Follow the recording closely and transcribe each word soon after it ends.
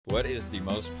What is the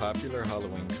most popular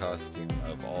Halloween costume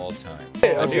of all time?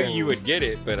 Okay. I knew you would get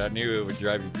it, but I knew it would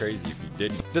drive you crazy if you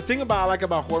didn't. The thing I like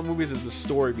about horror movies is the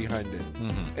story behind it,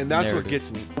 and that's Narrative. what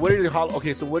gets me. What are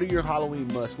your so what are your Halloween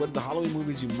musts? What are the Halloween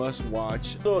movies you must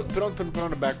watch? So put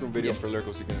on a backroom video for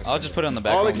Lurkos. You can I'll just put it on the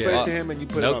background. I'll explain it to him, and you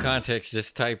put it No on. context,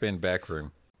 just type in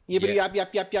backroom. Yep. Like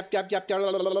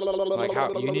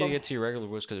how you need to get to your regular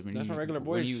voice because That's my regular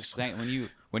When you voice. explain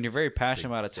when you're very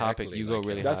passionate about a topic, exactly you go like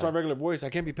really That's high. my regular voice. I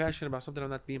can't be passionate about something I'm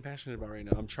not being passionate about right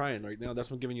now. I'm trying right now. That's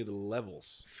what I'm giving you the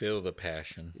levels. Feel the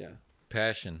passion. Yeah.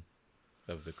 Passion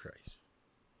of the Christ.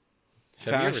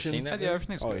 Have you ever seen that? Yeah,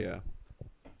 everything's Oh good. yeah.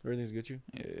 Everything's good. You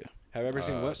Yeah. have ever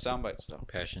seen what? Sound bites though.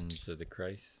 Passions of the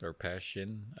Christ or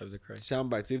Passion of the Christ. Sound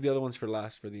bites. Leave the other ones for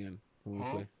last for the end when we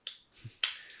play.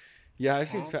 Yeah,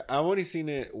 I've only seen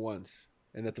it once,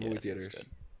 and at the movie I think it's theaters.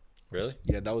 good. Really?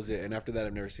 Yeah, that was it. And after that,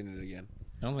 I've never seen it again.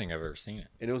 I don't think I've ever seen it.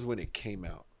 And it was when it came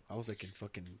out. I was like in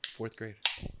fucking 4th grade.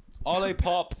 Ollie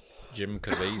Pop. Jim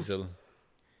Caviezel.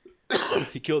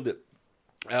 He killed it.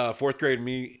 4th grade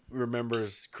me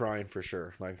remembers crying for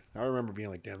sure. Like I remember being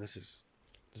like, "Damn, this is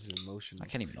emotional." I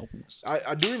can't even open this.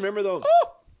 I do remember though.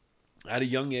 At a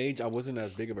young age, I wasn't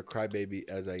as big of a crybaby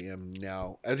as I am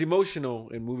now. As emotional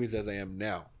in movies as I am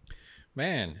now.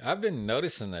 Man, I've been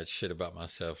noticing that shit about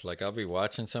myself. Like, I'll be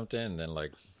watching something, and then,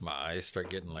 like, my eyes start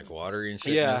getting, like, watery and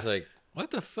shit. Yeah. And it's like,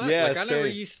 what the fuck? Yeah, like, I never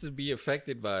same. used to be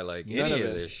affected by, like, None any of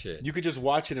of it. this shit. You could just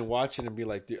watch it and be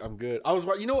like, "Dude, I'm good." I was,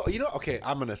 you know. Okay,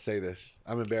 I'm gonna say this.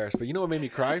 I'm embarrassed, but you know what made me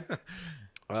cry?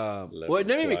 Well, it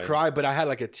didn't make me cry, but I had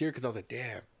like a tear because I was like,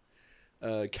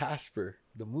 "Damn, Casper,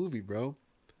 the movie, bro."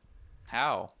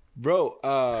 How? Bro,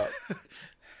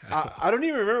 I don't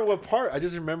even remember what part. I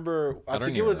just remember. I don't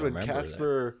think it even was when remember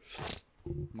Casper.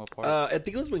 What part? I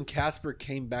think it was when Casper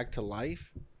came back to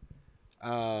life.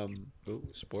 Ooh,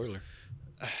 spoiler.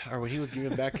 Or when he was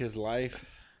giving back his life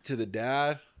to the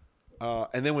dad.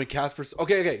 And then when Casper,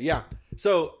 okay, yeah.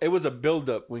 So it was a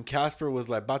buildup when Casper was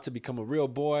like about to become a real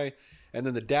boy, and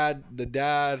then the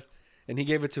dad, and he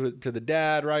gave it to the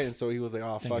dad, right? And so he was like,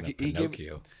 "Oh fuck," he gave.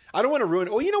 Pinocchio. I don't want to ruin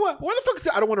it. Well, you know what? Why the fuck is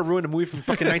it? I don't want to ruin the movie from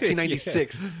fucking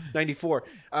 1996, 94.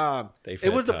 They've It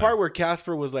was had the time. part where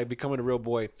Casper was like becoming a real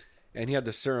boy, and he had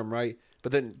the serum, right?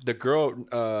 But then the girl,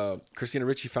 Christina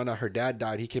Ricci, found out her dad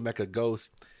died. He came back a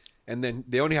ghost, and then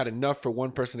they only had enough for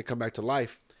one person to come back to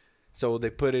life, so they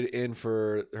put it in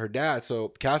for her dad. So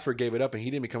Casper gave it up, and he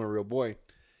didn't become a real boy.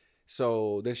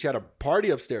 So then she had a party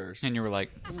upstairs. And you were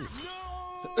like,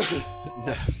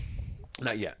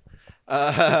 Not yet.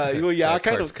 Well, yeah, I That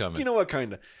kind part's of. coming. You know what,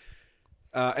 kind of.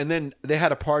 And then they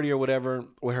had a party or whatever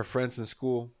with her friends in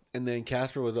school, and then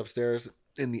Casper was upstairs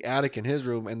in the attic in his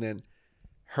room, and then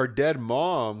her dead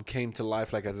mom came to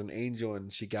life like as an angel,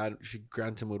 and she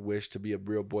granted him a wish to be a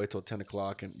real boy till 10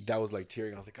 o'clock, and that was like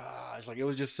tearing. I was like, it's like it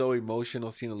was just so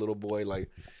emotional seeing a little boy, like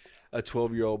a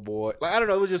 12-year-old boy. Like I don't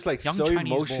know, it was just like Young so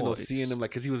Chinese emotional boys. seeing him,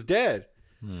 like because he was dead,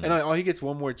 and he gets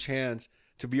one more chance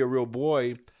to be a real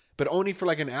boy, but only for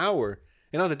like an hour.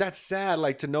 And I was like, that's sad,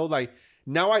 like to know, like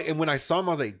now and when I saw him,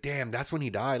 I was like, damn, that's when he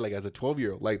died, like as a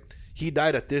 12-year-old, like he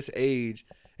died at this age,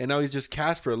 and now he's just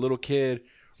Casper, a little kid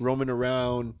roaming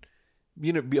around,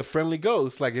 you know, be a friendly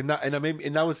ghost, like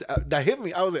that hit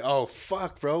me. I was like, oh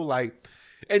fuck, bro, like,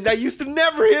 and that used to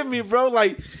never hit me, bro.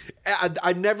 Like,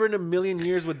 I never in a million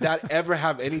years would that ever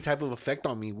have any type of effect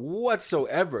on me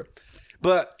whatsoever,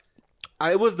 but.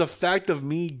 It was the fact of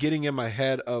me getting in my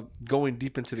head of going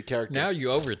deep into the character. Now you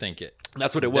overthink it.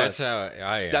 That's what it was. That's how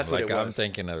I am. That's what like, it was. I'm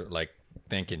thinking of, like,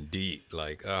 thinking deep.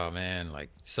 Like, oh, man, like,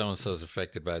 so-and-so's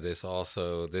affected by this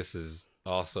also. This is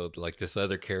also, like, this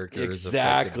other character is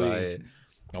affected by it.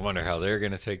 I wonder how they're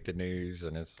going to take the news.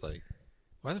 And it's like,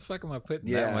 why the fuck am I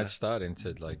putting that much thought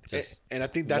into, like, just... And I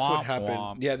think that's what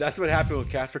happened. Yeah, that's what happened with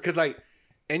Casper. Because, like,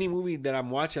 any movie that I'm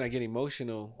watching, I get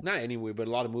emotional. Not any movie, but a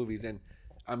lot of movies. And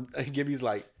Gibby's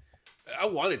like, I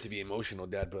want it to be emotional,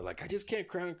 Dad, but like I just can't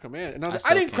cry on command. And I was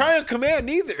like, I didn't cry on command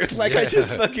either. Like I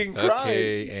just fucking cried.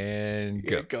 Okay,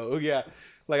 and go. Yeah.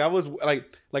 Like I was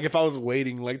like if I was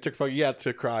waiting, like to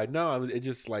cry. No, it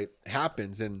just like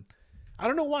happens, and I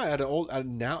don't know why.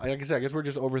 Now, like I said, I guess we're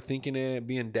just overthinking it,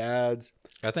 being dads.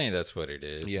 I think that's what it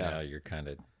is. Yeah. Now you're kind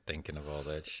of thinking of all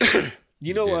that shit.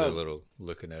 You know did what? a little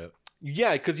looking up.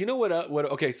 Yeah, because you know what?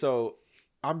 Okay, so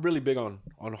I'm really big on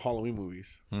Halloween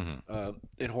movies, and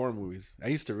horror movies. I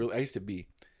used to be.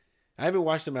 I haven't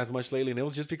watched them as much lately, and it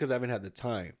was just because I haven't had the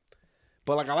time.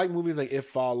 But like I like movies like It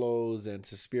Follows and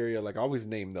Suspiria. Like I always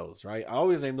name those, right? I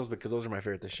always name those because those are my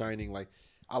favorite. The Shining. Like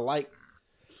I like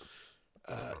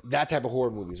that type of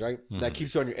horror movies, right? That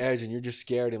keeps you on your edge, and you're just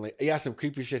scared, and like some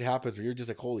creepy shit happens, but you're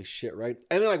just like holy shit, right?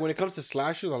 And then like when it comes to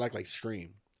slashers, I like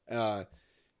Scream.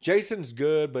 Jason's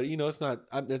good, but it's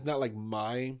not like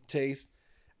my taste.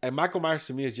 And Michael Myers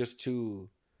to me is just too.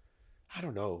 I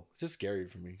don't know. It's just scary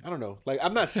for me. I don't know. Like,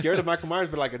 I'm not scared of Michael Myers,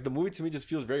 but like the movie to me just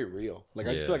feels very real. Like,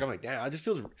 I just feel like I'm like, damn,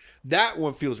 that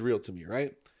one feels real to me,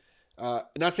 right?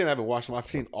 Not saying I haven't watched them. I've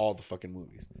seen all the fucking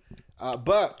movies.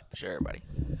 But Sure, everybody.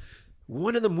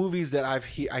 one of the movies that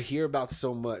I hear about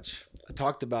so much,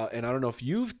 talked about, and I don't know if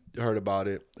you've heard about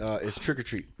it, is Trick or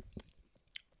Treat.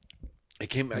 It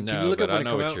came. No, can you look but up when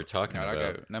I know it came what out? you're talking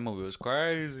about. That movie was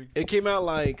crazy. It came out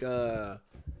like I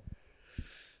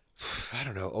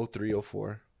don't know, 03,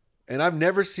 04. And I've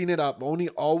never seen it. I've only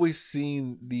always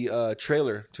seen the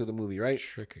trailer to the movie, right?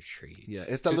 Trick or Treat. Yeah,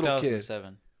 it's that little kid.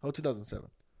 2007. Oh, 2007.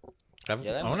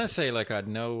 Yeah, I want to say like I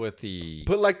know what the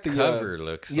Put like the cover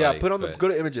looks like. Yeah, put on the go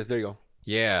to images. There you go.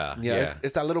 Yeah.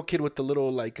 It's that little kid with the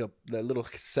little that little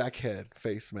sack head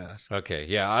face mask. Okay.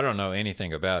 Yeah, I don't know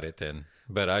anything about it then,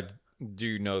 but I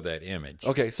do know that image.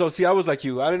 Okay, so see, I was like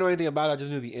you. I didn't know anything about it. I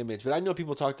just knew the image. But I know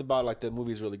people talked about like the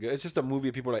movie's really good. It's just a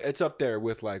movie people are like, it's up there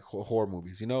with like horror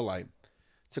movies, like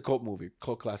it's a cult movie,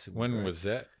 cult classic movie. When was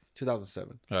that?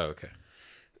 2007. Oh, okay.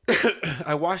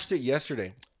 I watched it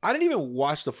yesterday. I didn't even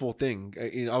watch the full thing.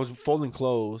 I was folding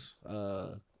clothes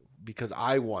because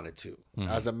I wanted to. Mm-hmm.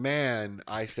 As a man,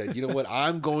 I said, you know what?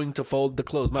 I'm going to fold the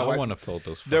clothes. My I wife, want to fold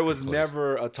those. there was clothes.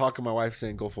 never a talk of my wife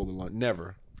saying, go fold the laundry.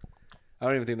 Never. I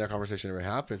don't even think that conversation ever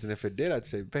happens. And if it did, I'd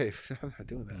say, babe, I'm not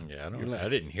doing that. Yeah, I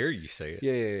didn't hear you say it.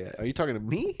 Yeah. Are you talking to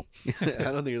me? I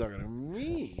don't think you're talking to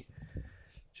me.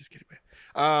 Just kidding,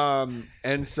 babe.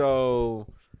 And so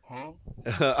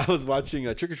I was watching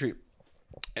Trick or Treat.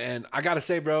 And I got to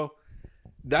say, bro,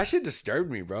 that shit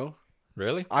disturbed me, bro.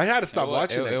 Really? I had to stop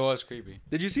watching it. It was creepy.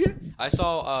 Did you see it? I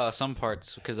saw some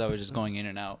parts because I was just going in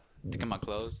and out to get my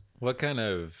clothes. What kind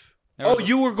of?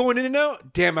 You were going in and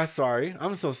out? Damn, I'm sorry.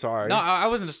 I'm so sorry. No, I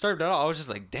wasn't disturbed at all. I was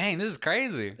just like, dang, this is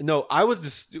crazy. No, I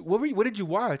was what did you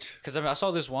watch? Because I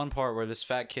saw this one part where this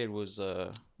fat kid was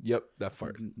Yep, that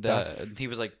part. he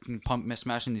was like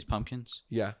smashing these pumpkins.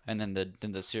 Yeah. And then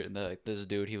this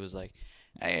dude, he was like,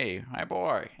 hey, hi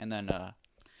boy. And then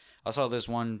I saw this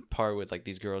one part with like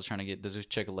these girls trying to get this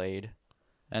chick laid.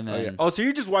 And then so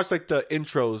you just watched like the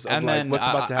intros of like what's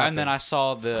about to happen. And then I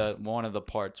saw one of the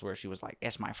parts where she was like,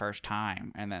 "It's my first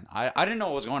time," and then I didn't know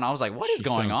what was going on. I was like, "What is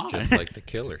going on?" Just like the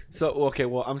killer. So okay,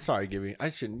 well I'm sorry, Gibby.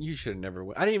 You should have never.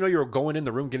 I didn't even know you were going in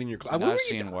the room getting your clothes. I've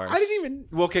seen worse. I didn't even.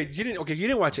 Well, okay, you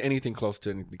didn't watch anything close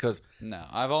to anything because no,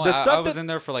 I was in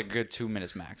there for like a good 2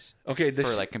 minutes max. Okay, for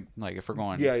like if we're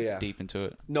going deep into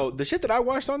it. No, the shit that I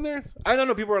watched on there, I don't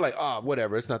know. People are like,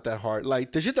 whatever, it's not that hard.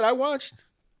 Like the shit that I watched,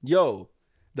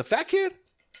 the fat kid.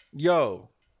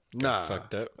 Nah.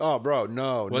 Fucked up. Oh, bro,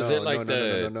 no. Was it like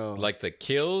no. like the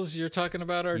kills you're talking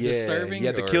about are disturbing?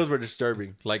 Yeah, the kills were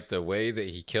disturbing. Like the way that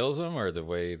he kills them, or the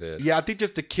way that? Yeah, I think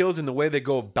just the kills and the way they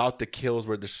go about the kills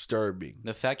were disturbing.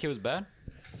 The fat kid was bad.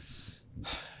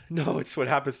 No, it's what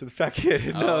happens to the fat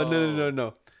kid.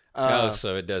 No.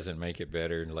 So it doesn't make it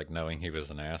better, like knowing he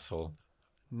was an asshole.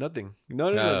 Nothing. No.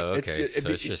 Okay,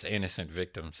 it's just innocent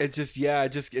victims. It's just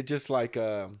it just like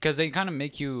because they kind of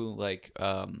make you like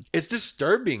it's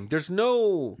disturbing. There's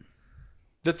no.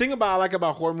 The thing I like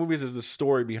about horror movies is the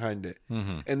story behind it,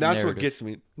 and that's what gets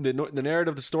me. The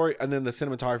narrative, the story, and then the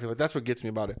cinematography. Like that's what gets me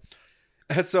about it.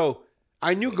 And so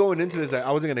I knew going into this that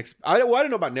I wasn't gonna. I didn't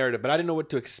know about narrative, but I didn't know what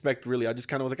to expect. Really, I just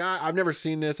kind of was like, I've never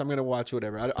seen this. I'm gonna watch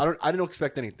whatever. I didn't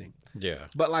expect anything. Yeah,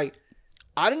 but like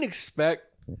I didn't expect.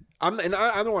 I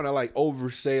don't want to like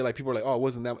oversay. Like people are like, oh, it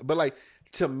wasn't that. But like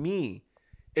to me,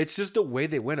 it's just the way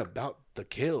they went about the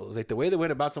kills. Like the way they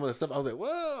went about some of the stuff. I was like,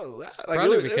 whoa. Like,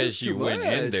 probably because you went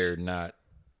in there not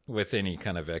with any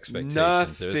kind of expectations.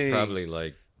 Nothing. It was probably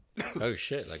like, oh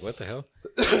shit, like what the hell?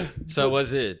 So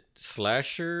was it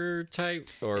slasher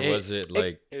type or was it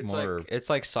like more?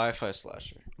 It's like sci-fi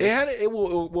slasher. It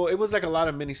was like a lot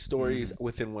of mini stories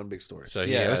within one big story. So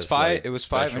yeah, it was five. Like, it was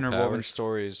five interwoven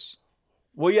stories.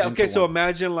 Well, yeah, okay. So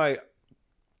imagine like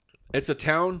it's a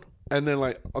town, and then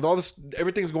like all this,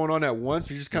 everything's going on at once.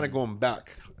 You're just kind of going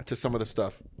back to some of the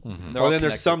stuff. Or then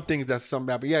there's some things that's some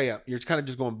bad, but yeah. You're kind of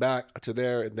just going back to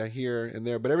there and then here and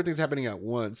there, but everything's happening at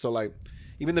once. So like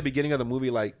even the beginning of the movie,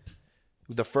 like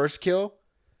the first kill,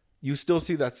 you still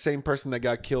see that same person that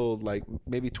got killed like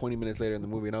maybe 20 minutes later in the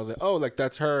movie, and I was like, oh, like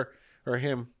that's her or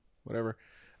him, whatever.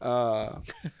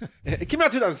 It came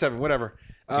out 2007, whatever.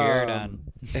 And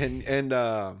then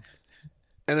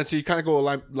so you kind of go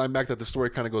line back that the story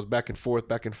kind of goes back and forth,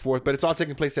 but it's all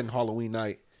taking place in Halloween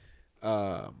night.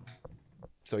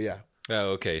 So yeah. Oh,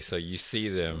 okay. So you see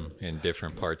them in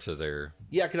different parts of their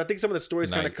because I think some of the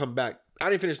stories kind of come back I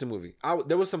didn't finish the movie.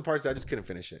 There was some parts that I just couldn't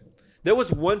finish it. There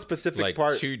was one specific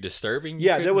part. Too disturbing?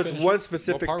 Yeah, there was one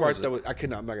specific part was that was. I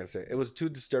cannot. I'm not gonna say it. It was too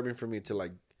disturbing for me to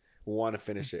like want to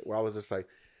finish it. Where I was just like,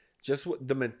 just what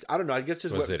the. I don't know. I guess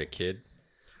just was it a kid?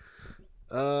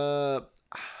 I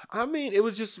mean, it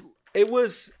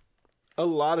was a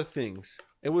lot of things.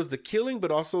 It was the killing,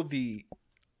 but also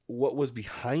what was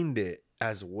behind it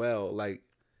as well. Like,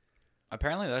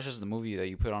 apparently that's just the movie that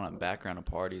you put on a background of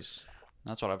parties.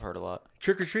 That's what I've heard a lot.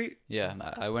 Trick or Treat.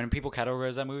 Yeah, when people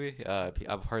categorize that movie,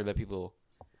 I've heard that people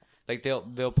like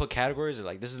they'll put categories of,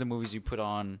 like, this is the movies you put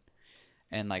on,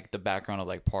 and like the background of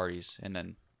like parties, and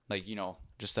then like, you know,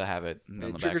 just to have it. In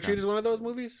the Trick or Treat is one of those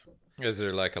movies. Is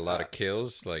there like a lot of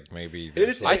kills? Like maybe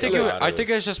I think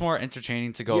it's just more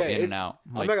entertaining to go in and out.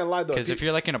 Like, I'm not gonna lie though, because if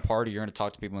you're like in a party, you're gonna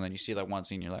talk to people, and then you see like one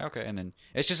scene, you're like, okay, and then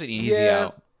it's just an easy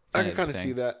out. I can kind of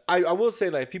see that. I will say,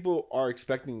 like, if people are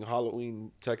expecting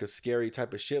Halloween like a scary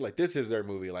type of shit, like, this is their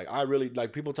movie. Like, I really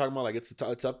like people talking about like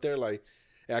it's up there. Like,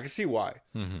 yeah, I can see why.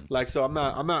 Mm-hmm. Like, so I'm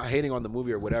not hating on the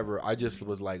movie or whatever. I just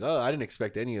was like, oh, I didn't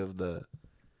expect any of the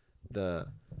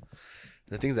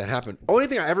things that happened. Only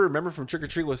thing I ever remember from Trick or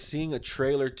Treat was seeing a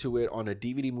trailer to it on a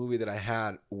DVD movie that I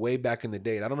had way back in the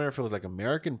day. And I don't remember if it was like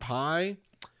American Pie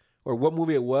or what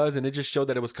movie it was, and it just showed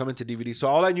that it was coming to DVD. So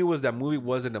all I knew was that movie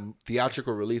wasn't a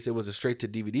theatrical release; it was a straight to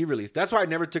DVD release. That's why I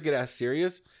never took it as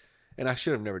serious, and I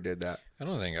should have never did that. I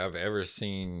don't think I've ever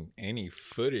seen any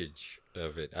footage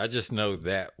of it. I just know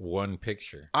that one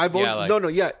picture.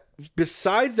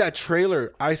 Besides that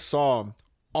trailer I saw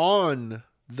on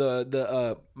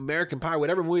the American Pie,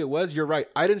 whatever movie it was, you're right.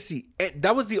 I didn't see it.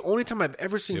 That was the only time I've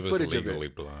ever seen footage of it. Legally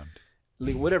Blonde.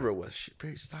 Whatever it was.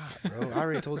 Shit, stop, bro. I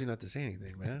already told you not to say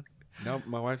anything, man. Now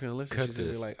my wife's gonna listen. She's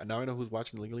gonna be like, now I know who's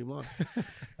watching Legally Blonde.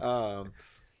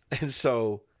 And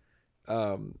so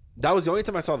that was the only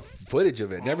time I saw footage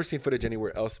of it. Never seen footage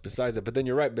anywhere else besides that. But then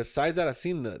you're right. Besides that, I've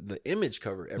seen the image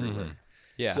cover everywhere. Mm-hmm.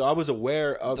 Yeah. So I was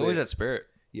aware of it's always that spirit.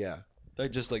 Yeah.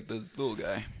 Like just like the little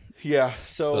guy. Yeah.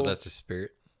 So that's a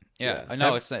spirit. Yeah.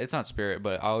 No, it's not spirit,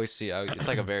 but I always see it's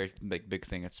like a very big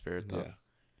thing. It's spirit though. Yeah.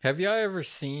 Have y'all ever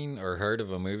seen or heard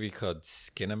of a movie called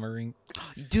Skinamarink?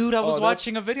 Dude, I was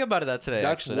watching a video about that today.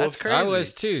 That's crazy. I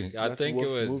was too. I think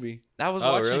Wolf's it was. Movie. I was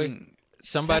watching. Really?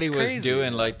 Somebody was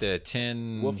doing like the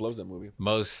 10. Wolf loves that movie.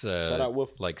 Most shout out Wolf.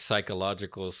 Like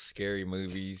psychological scary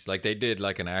movies. Like they did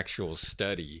like an actual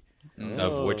study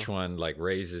of which one like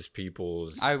raises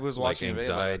people's. I was watching like,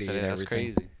 anxiety today. and That's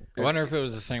everything. crazy. I wonder if it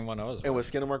was the same one I was. It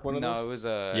was Skinamarink one of those. No, it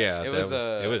was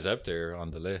it was up there on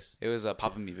the list. It was a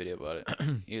Papa Me video about it.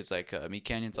 He was like Meat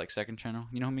Canyon's like second channel.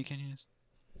 You know who Meat Canyon is?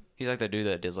 He's like that dude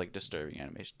that does like disturbing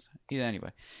animations. Yeah,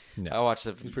 anyway, I watched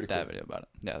that video about it.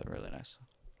 Yeah, really nice.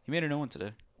 He made a new one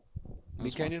today.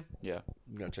 Meat Canyon? Yeah,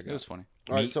 I'm gonna check it out. It was funny.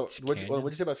 All right, so what'd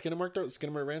you say about Skinamarink though?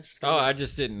 Skinamarink Ranch? I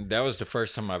just didn't. That was the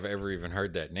first time I've ever even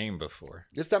heard that name before.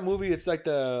 It's that movie. It's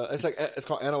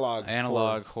called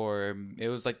Analog Horror. It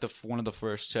was like one of the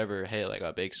first to ever hit like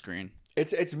a big screen.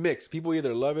 It's mixed. People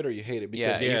either love it or you hate it.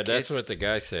 Because that's what the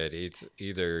guy said. It's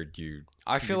either you.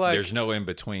 I feel like there's no in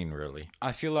between really.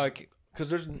 I feel like. Because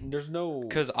there's no.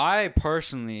 Because I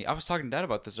was talking to Dad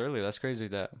about this earlier. That's crazy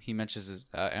that he mentions his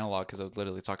Analog, because I was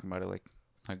literally talking about it like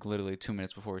literally 2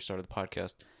 minutes before we started the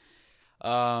podcast.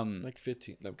 Like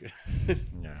 15. No, I'm kidding.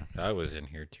 Yeah, I was in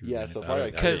here too. Yeah, so far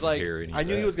because like I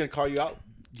knew he was gonna call you out,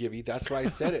 Gibby. That's why I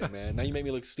said it, man. Now you make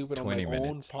me look stupid on my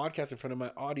own podcast in front of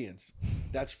my audience.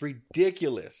 That's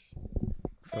ridiculous.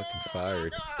 Fucking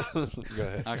fired. Go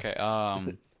ahead. Okay.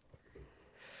 I'm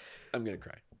gonna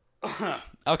cry.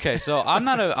 Okay, so I'm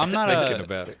not thinking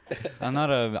about it. I'm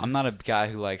not a guy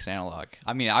who likes Analog.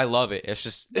 I mean, I love it.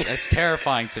 It's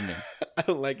terrifying to me. I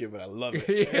don't like it, but I love it.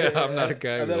 Yeah, I'm not a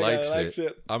guy who likes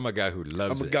it. I'm a guy who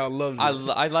loves it. I'm a guy who loves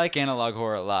it. I like Analog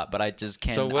horror a lot, but I just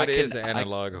can't. So what is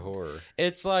analog horror?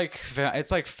 It's like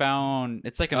found.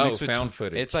 It's like a mix between found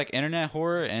footage. It's like internet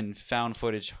horror and found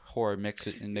footage horror mixed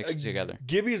together.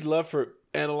 Gibby's love for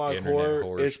analog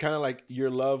horror is kind of like your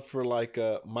love for like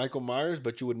Michael Myers,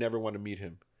 but you would never want to meet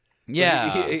him. So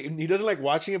yeah, he doesn't like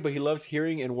watching it, but he loves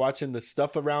hearing and watching the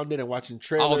stuff around it and watching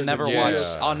trailers.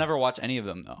 I'll never watch any of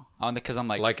them though, because I'm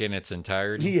like in its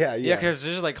entirety. Yeah, because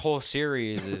there's like whole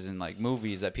series and like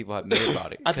movies that people have made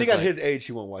about it. I think at his age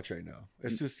he won't watch right now.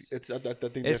 It's just I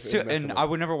think it's too, and I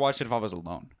would never watch it if I was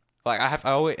alone. Like I've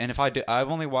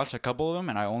only watched a couple of them,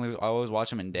 and I always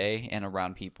watch them in day and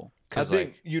around people. I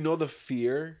think the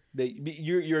fear that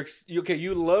you're okay.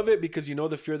 You love it because you know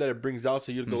the fear that it brings out.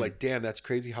 So you'd go like, "Damn, that's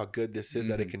crazy! How good this is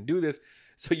that it can do this."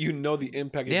 So you know the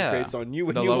impact it creates on you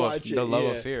when you watch it. The love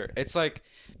of fear. It's like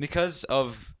because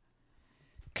of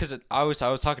because I was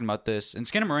talking about this, and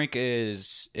Skinamarink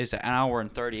is an hour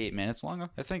and 38 minutes long,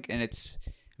 I think, and it's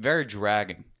very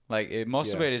dragging. Like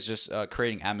most of it is just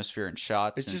creating atmosphere and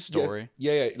shots It's and just story.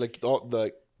 like all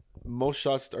the most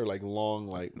shots are like long,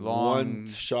 one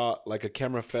shot, like a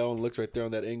camera fell and looks right there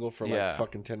on that angle for like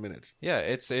fucking 10 minutes. Yeah,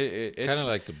 it's kind of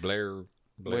like the Blair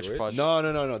Witch Project.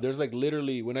 No. There's like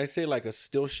literally, when I say like a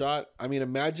still shot, I mean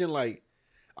imagine like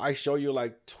I show you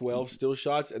like 12 still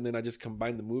shots and then I just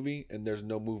combine the movie and there's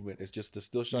no movement. It's just the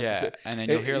still shots. Yeah, and then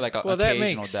you'll hear like a well, that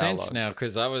occasional makes dialogue. sense now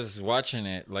because I was watching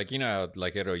it like, you know how,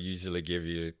 like it'll usually give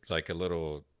you like a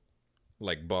little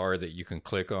like bar that you can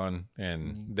click on,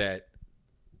 and that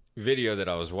video that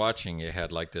I was watching, it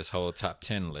had like this whole top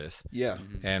 10 list. Yeah.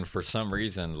 And for some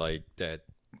reason, like that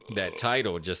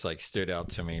title just like stood out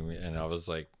to me, and I was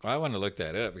like, well, I want to look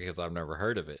that up because I've never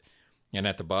heard of it. And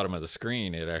at the bottom of the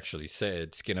screen, it actually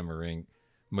said Skinamarink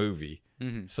movie.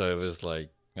 So it was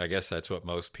like, I guess that's what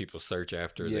most people search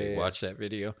after they watch that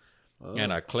video. Oh.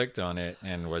 And I clicked on it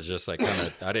and was just like kind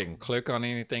of, I didn't click on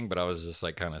anything, but I was just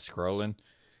like kind of scrolling,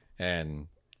 and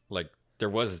like there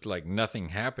was like nothing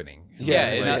happening.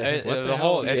 The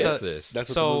whole this?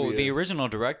 That's so what the original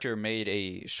director made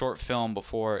a short film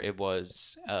before it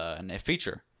was a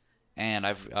feature, and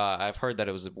I've heard that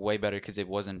it was way better because it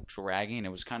wasn't dragging.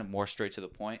 It was kind of more straight to the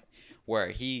point,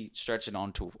 where he stretched it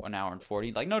on to an hour and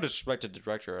 40. Like, no disrespect to the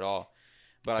director at all,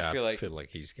 but I feel like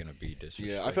he's gonna be disrespected.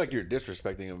 Yeah, I feel like you're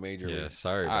disrespecting a major league. Yeah,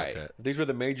 sorry about that. If these were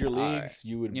the major leagues,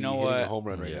 you would be hitting a home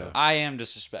run right now. I am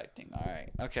disrespecting. All right,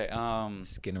 okay.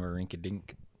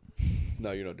 Skinamarink-a-dink.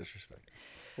 No, you're not disrespecting.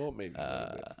 Well, maybe.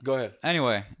 Go ahead.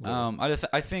 Anyway,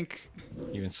 I think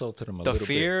you insulted him a the little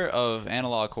fear of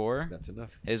analog horror. That's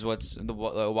enough. Is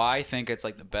why I think it's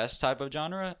like the best type of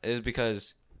genre is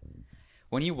because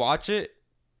when you watch it,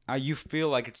 you feel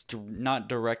like it's not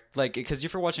direct, like, because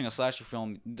if you're watching a slasher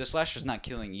film, the slasher's not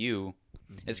killing you,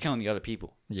 it's killing the other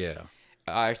people. Yeah,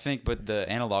 I think, but the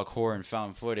analog horror and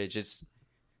found footage, it's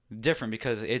different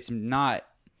because it's not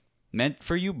meant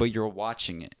for you, but you're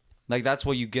watching it. Like, that's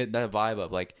what you get that vibe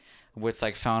of, like, with,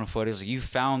 like, found footage. Like, you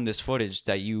found this footage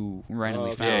that you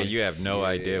randomly found. Yeah, you have no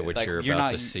idea what you're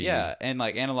about to see. Yeah, and,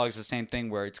 like, analog's the same thing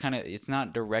where it's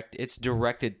not direct. It's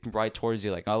directed right towards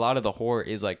you. Like, a lot of the horror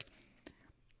is, like,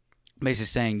 basically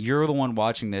saying, you're the one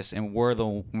watching this, and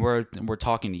we're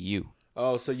talking to you.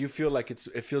 Oh, so you feel like it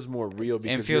feels more real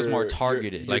because it feels more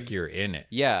targeted. Like you're in it.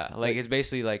 Yeah, like it's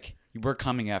basically like we're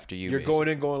coming after you. You're going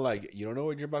in going like, you don't know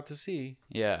what you're about to see.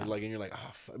 Yeah. Like, and you're like,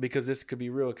 because this could be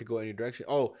real. It could go any direction.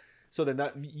 Oh, so then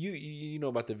that you know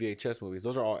about the VHS movies.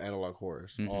 Those are all analog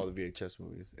horrors. All the VHS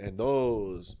movies. And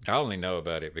those. I only know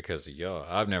about it because of y'all.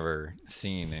 I've never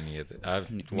seen any of it. I've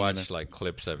watched like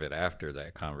clips of it after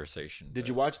that conversation. Did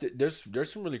you watch it? There's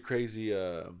some really crazy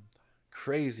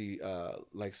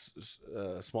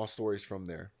small stories from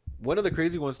there. One of the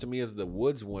crazy ones to me is the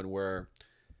Woods one, where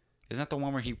isn't that the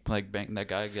one where he like that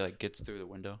guy like gets through the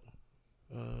window?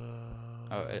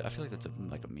 I feel like that's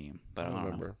like a meme, but I don't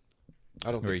remember. Know.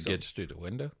 I don't where think he gets through the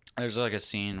window. There's like a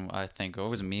scene, I think, or it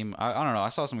was a meme. I don't know. I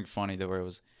saw something funny there where it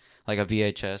was like a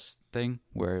VHS thing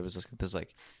where it was this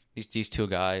like these two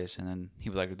guys, and then he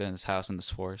was like in this house in this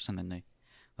forest, and then they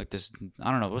like this,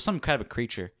 I don't know, it was some kind of a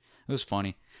creature. It was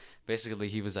funny. Basically,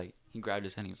 he was like, he grabbed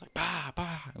his hand, he was like, bah,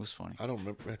 bah. It was funny. I don't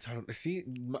remember. I don't see.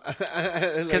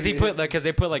 Because they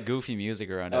put like goofy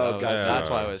music around it. That's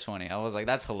why it was funny. I was like,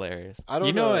 that's hilarious. I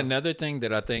don't know. Another thing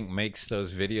that I think makes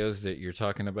those videos that you're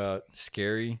talking about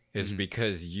scary is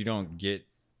because you don't get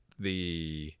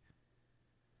the,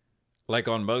 like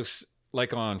on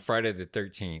Friday the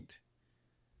 13th,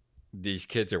 these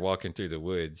kids are walking through the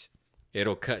woods.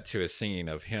 It'll cut to a scene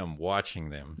of him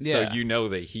watching them. Yeah. So you know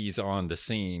that he's on the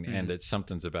scene and that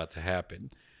something's about to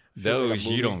happen. Those,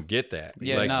 you don't get that.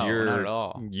 Yeah, like not at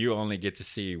all. You only get to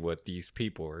see what these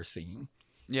people are seeing.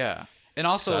 Yeah. And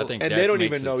also, so I think and they don't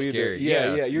even know either.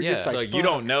 Yeah. You're just like, so you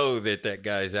don't know that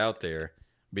guy's out there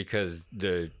because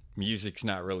the music's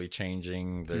not really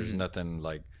changing. There's nothing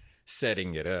like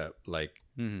setting it up like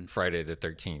Friday the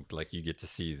 13th. Like you get to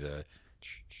see the...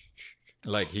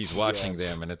 Like he's watching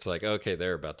them, and it's like, okay,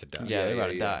 they're about to die. Yeah, they're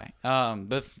about to die.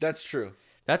 But that's true.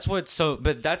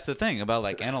 But that's the thing about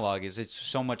like analog is it's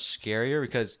so much scarier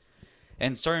because,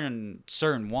 in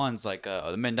certain ones like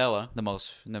the Mandela, the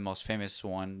most famous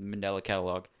one, Mandela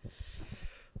catalog.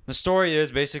 The story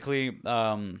is basically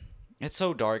it's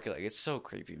so dark, like it's so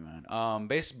creepy, man.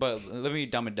 But let me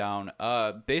dumb it down.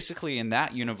 Basically, in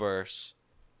that universe.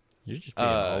 You're just being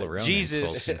all around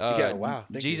Jesus,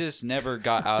 Jesus never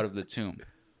got out of the tomb.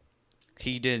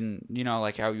 He didn't,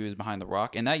 like how he was behind the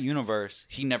rock. In that universe,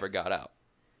 he never got out.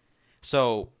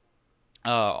 So,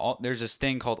 there's this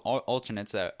thing called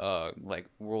alternates that like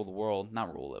rule the world,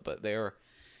 not rule it, but they're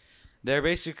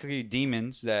basically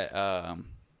demons that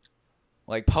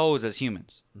like pose as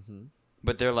humans,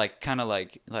 but they're like kind of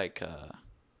like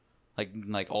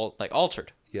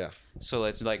altered. Yeah. So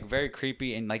it's like very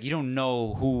creepy, and like you don't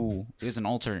know who is an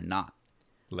altered or not.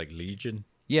 Like Legion.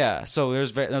 Yeah. So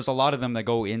there's a lot of them that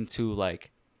go into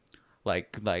like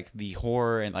the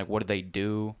horror and like what do they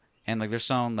do, and like there's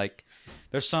some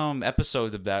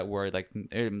episodes of that where like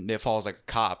it follows like a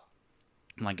cop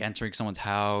like entering someone's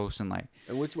house and like.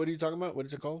 And what are you talking about? What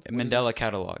is it called? Mandela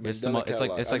Catalog. It's like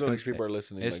the people are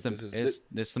listening. It's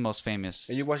the most famous.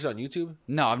 And you watch it on YouTube?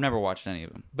 No, I've never watched any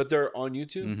of them. But they're on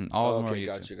YouTube. Mm-hmm. All of them are on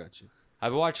YouTube. Got you.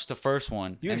 I've watched the first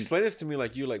one. You explain this to me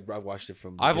like I've watched it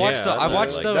from. I've watched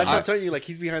the. That's what I'm telling you. Like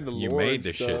he's behind the lore. You made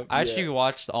this shit. I actually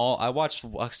watched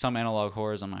some analog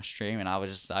horrors on my stream, and I was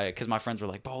just because my friends were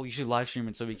like, "Oh, you should live stream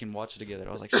it so we can watch it together."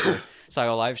 I was like, "Sure." So I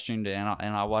live streamed it, and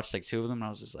I watched like 2 of them, and I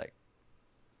was just like,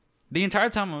 the entire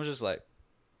time I was like,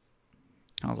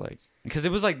 because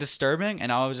it was like disturbing,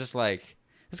 and I was just like,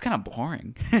 this is kind of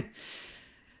boring,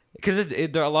 because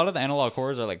there a lot of the analog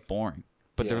horrors are like boring,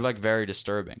 but they're like very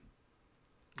disturbing.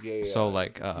 Yeah. So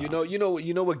like, you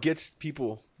know what gets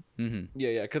people. Mm-hmm.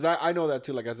 Yeah. Because I know that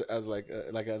too. Like as a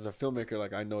filmmaker,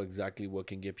 like I know exactly what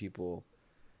can get people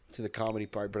to the comedy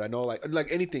part. But I know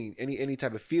like anything, any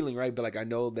type of feeling, right? But like I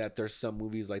know that there's some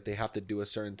movies like they have to do a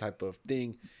certain type of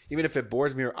thing, even if it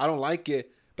bores me or I don't like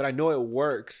it. But I know it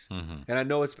works, and I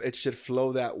know it should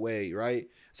flow that way, right?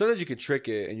 Sometimes you can trick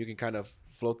it, and you can kind of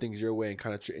flow things your way, and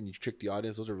kind of and you trick the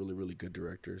audience. Those are really, really good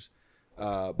directors.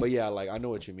 But yeah, like I know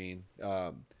what you mean.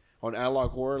 On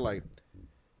analog horror, like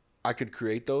I could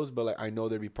create those, but like I know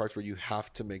there'd be parts where you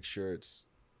have to make sure it's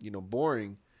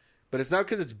boring. But it's not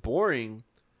because it's boring.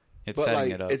 It's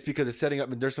setting it up. It's because it's setting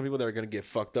up, and there's some people that are gonna get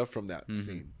fucked up from that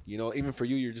scene. Even for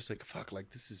you, you're just like, fuck, like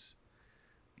this is.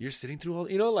 You're sitting through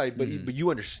all, but you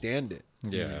understand it.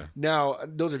 Yeah. Now,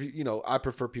 those are, I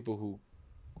prefer people who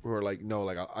are like, no,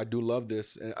 like I do love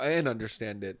this and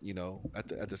understand it,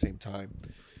 at the same time.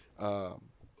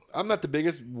 I'm not the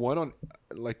biggest one on,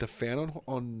 like the fan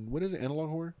on what is it, analog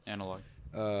horror? Analog.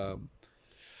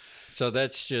 So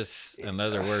that's just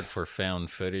another word for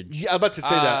found footage. Yeah, I'm about to say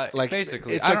that. Like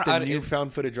basically, it's like the new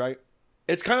found footage, right?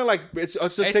 It's kind of like it's the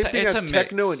same thing as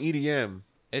techno and EDM.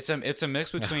 It's a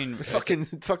mix between fucking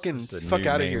fuck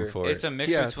out of here. It's a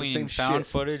mix between found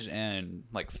footage and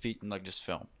like just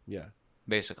film. Yeah.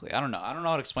 Basically, I don't know how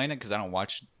to explain it because I don't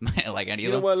watch like any of them.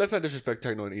 You know what? Let's not disrespect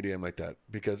techno and EDM like that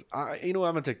because I'm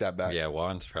gonna take that back. Yeah,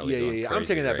 Juan's probably I'm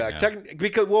taking that back. Now.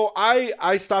 Because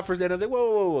I stopped for a second. I was like,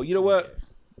 whoa. You know what?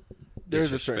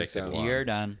 There's a certain sound. You're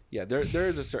done. Yeah, there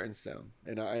is a certain sound,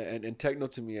 and techno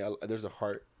to me, there's a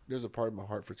part of my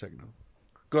heart for techno.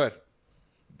 Go ahead.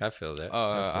 I feel that.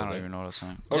 I don't even know what I'm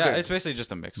saying. Okay. Yeah, it's basically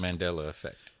just a mix. Mandela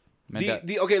effect.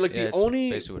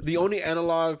 The only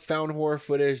analog found horror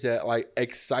footage that like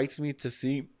excites me to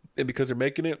see, and because they're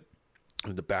making it,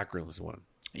 is the Backrooms one.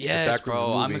 Yes,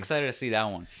 bro. I'm excited to see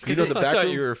that one. I thought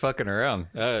you were fucking around.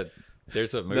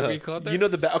 There's a movie called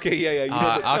that. Okay,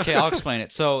 yeah. Okay, I'll explain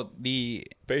it. So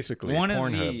basically one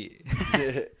Pornhub. of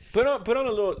the Put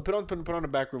on a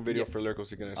backroom video for Lyrical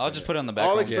so you can understand. I'll just put it on the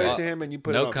background. I'll explain it to him and you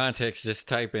put it on. No context, just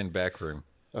type in backroom.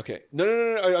 Okay. No.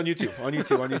 On YouTube,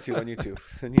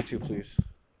 please.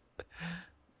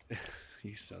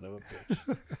 You son of a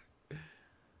bitch.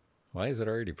 Why is it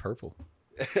already purple?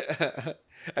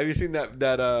 Have you seen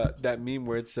that meme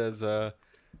where it says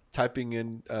typing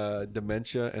in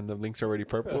dementia and the link's already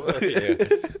purple? Yeah.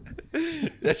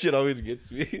 That shit always gets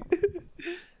me.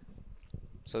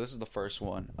 So this is the first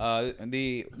one.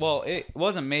 It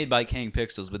wasn't made by King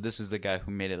Pixels, but this is the guy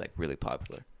who made it like really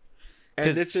popular.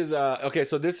 And this is okay.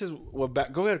 So this is what.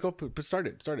 Go ahead. Go start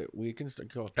it. We can start.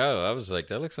 Go. Oh, I was like,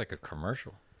 that looks like a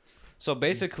commercial. So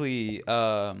basically,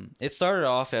 it started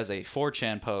off as a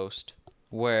 4chan post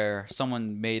where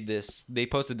someone made this. They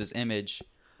posted this image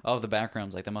of the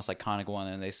Backrooms, like the most iconic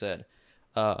one, and they said,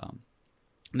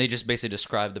 they just basically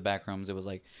described the Backrooms. It was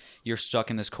like you're stuck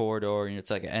in this corridor and it's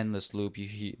like an endless loop.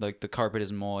 Like the carpet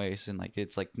is moist and like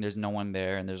it's like there's no one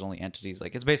there and there's only entities.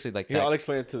 Like it's basically like that. I'll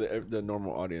explain it to the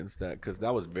normal audience because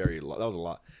that was a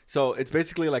lot. So it's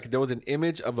basically like there was an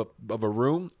image of a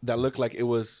room that looked like it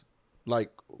was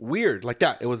like weird like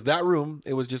that. It was that room.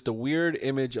 It was just a weird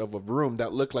image of a room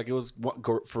that looked like it was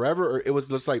forever, or it was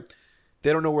just like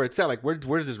they don't know where it's at. Like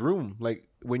where's this room? Like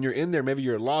when you're in there, maybe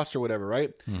you're lost or whatever,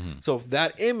 right? Mm-hmm. So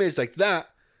that image like that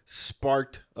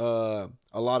sparked a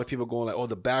lot of people going like, oh,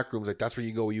 the Backrooms, like that's where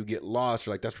you go when you get lost,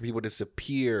 or like that's where people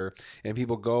disappear and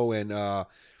people go and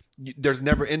there's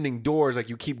never ending doors. Like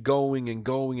you keep going and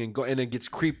going and go, and it gets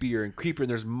creepier and creepier. And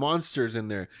there's monsters in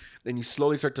there. And you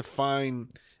slowly start to find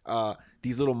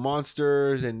these little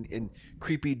monsters and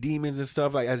creepy demons and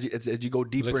stuff. Like as you go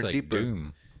deeper and deeper.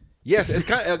 Doom. Yes, it's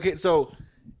kind of okay. So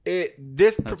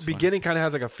beginning kind of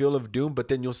has like a feel of Doom, but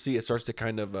then you'll see it starts to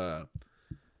kind of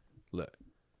look.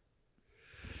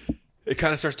 It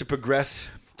kind of starts to progress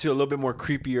to a little bit more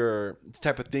creepier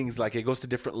type of things. Like it goes to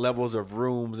different levels of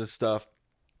rooms and stuff.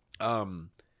 And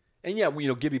yeah,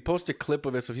 Gibby, post a clip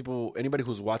of it so anybody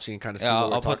who's watching can kind of see what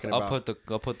we're talking about.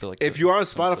 I'll put the like. If you are on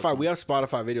Spotify, we have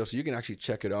Spotify video, so you can actually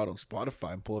check it out on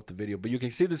Spotify and pull up the video. But you can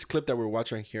see this clip that we're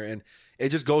watching here, and it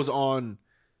just goes on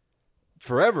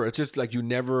forever. It's just like you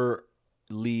never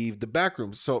leave the back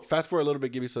rooms. So fast forward a little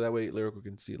bit, Gibby, so that way Lyrical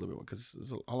can see a little bit more. Because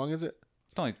how long is it?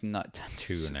 It's only not 10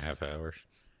 2.5 hours.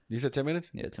 You said 10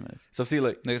 minutes? Yeah, 10 minutes. So see,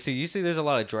 like you see there's a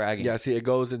lot of dragging. Yeah, see, it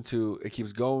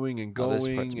keeps going and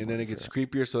going, and then it gets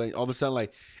creepier. So then all of a sudden,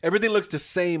 like everything looks the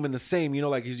same and the same.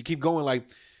 Like as you keep going, like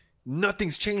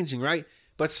nothing's changing, right?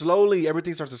 But slowly,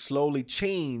 everything starts to slowly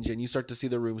change, and you start to see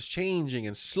the rooms changing,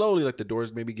 and slowly, like the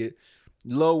doors maybe get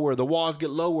lower, the walls get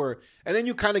lower, and then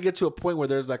you kind of get to a point where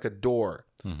there's like a door,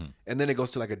 and then it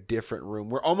goes to like a different room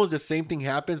where almost the same thing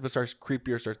happens, but starts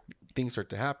creepier. Things start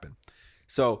to happen.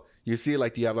 So you see,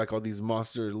 like you have like all these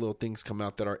monster little things come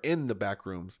out that are in the back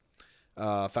rooms.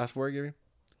 Fast forward, Gary,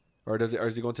 or is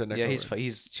he going to the next? Yeah,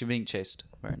 he's being chased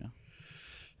right now.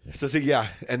 So see, yeah,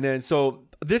 and then so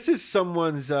this is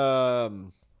someone's, I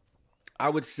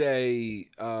would say,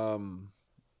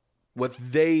 what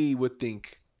they would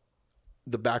think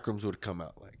the backrooms would come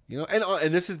out like,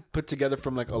 and this is put together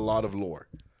from like a lot of lore.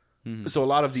 Mm-hmm. So a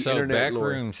lot of the internet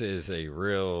Backrooms is a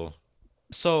real.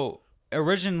 So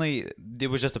originally it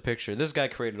was just a picture. This guy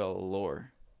created all the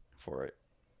lore for it,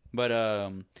 but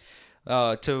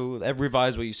to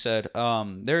revise what you said,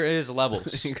 there is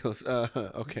levels. He goes,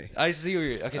 okay. I see what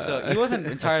you're. Okay, so he wasn't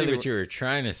entirely. I see what you were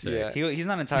trying to say. Yeah. He's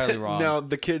not entirely wrong. Now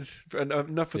the kids,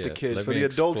 enough with the kids. For the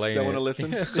adults that want to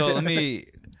listen. So let me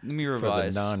revise.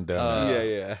 For the non-dumb.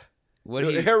 Yeah.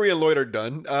 Harry and Lloyd are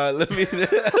done. Let me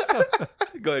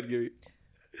go ahead, Gibby.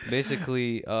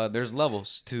 Basically, there's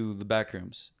levels to the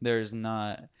backrooms. There's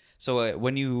not.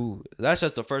 So that's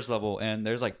just the first level, and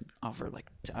there's like over like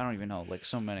I don't even know, like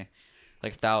so many,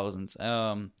 like thousands.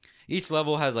 Each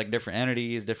level has like different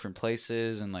entities, different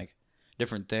places, and like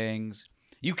different things.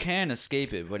 You can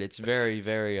escape it, but it's very,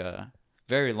 very,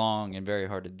 very long and very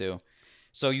hard to do.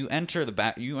 So you enter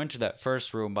that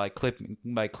first room by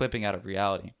clipping out of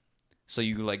reality. So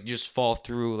you like just fall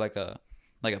through like a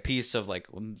piece of like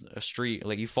a street,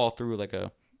 like you fall through like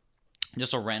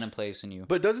just a random place, and you.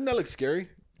 But doesn't that look scary?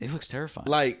 It looks terrifying.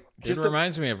 Like it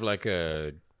reminds me of like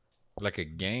a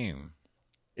game.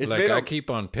 It's like I keep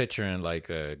on picturing like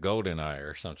a GoldenEye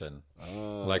or something,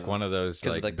 like one of those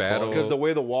like battle. Because the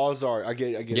way the walls are, I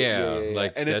get it. Yeah,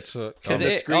 like and that's because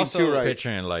the screen also, too, right?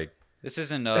 Picturing like this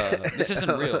isn't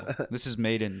real. This is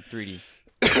made in 3D.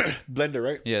 Blender,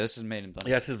 right? Yeah, this is made in Blender.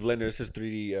 Yeah, this is Blender. This is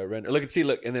 3D render. Look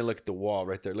and then look at the wall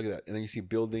right there. Look at that, and then you see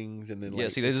buildings, and then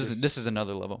see this is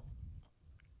another level.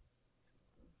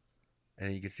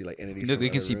 And you can see like entities. You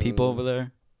can see people over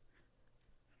there.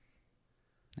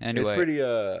 Anyway, it's pretty.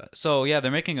 So yeah, they're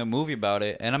making a movie about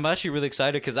it, and I'm actually really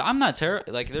excited because I'm not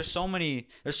like there's so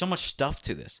much stuff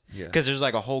to this. Yeah. Because there's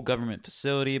like a whole government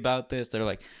facility about this. They're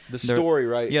like the story,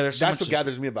 right? Yeah, that's what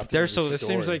gathers me about this. It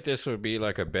seems like this would be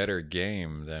like a better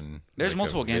game than. There's like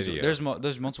multiple games. Video.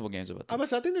 There's multiple games about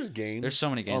this. I think there's games. There's so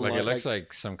many games. Like it looks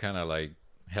like some kind of like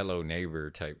Hello Neighbor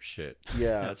type shit.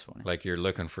 Yeah, that's funny. Like you're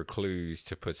looking for clues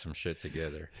to put some shit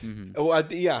together. Mm-hmm. Oh,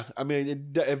 I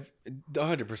mean,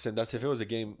 100%. That's if it was a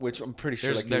game, which I'm pretty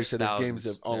sure, like you said, there's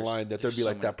games online that there'd be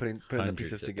like that, putting the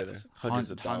pieces together. Hundreds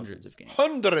of games.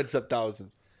 Hundreds of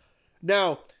thousands.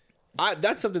 Now,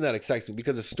 that's something that excites me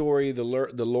because the story, the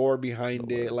lore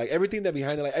behind it, like everything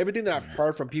like everything that I've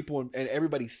heard from people and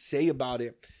everybody say about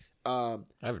it.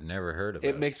 I've never heard of it.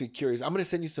 It makes me curious. I'm gonna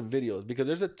send you some videos because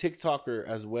there's a TikToker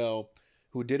as well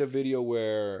who did a video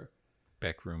where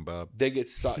Backroom Bob. They get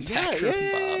stuck. Yeah.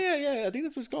 I think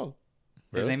that's what it's called.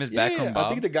 His name is Backroom Bob. I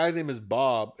think the guy's name is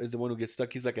Bob. Is the one who gets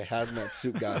stuck. He's like a hazmat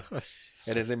suit guy,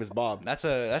 and his name is Bob. That's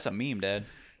a meme, Dad.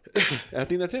 And I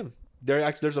think that's him.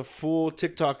 There's a full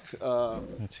TikTok.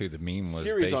 That's who the meme was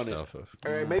series based on it. off of.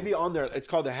 Or maybe on there. It's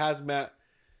called the hazmat.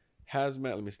 Let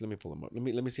me pull him up. Let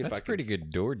me see if I can. That's pretty good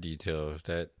door detail. If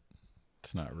that's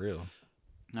not real.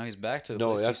 No, he's back to the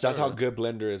no. That's how good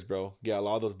Blender is, bro. Yeah, a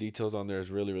lot of those details on there is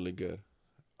really really good.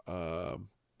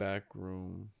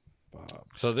 Backroom. Bob.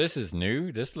 So this is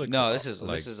new. This looks this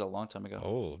is a long time ago.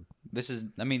 old. This is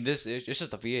it's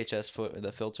just a VHS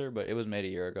the filter, but it was made a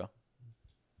year ago.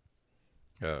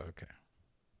 Oh, okay.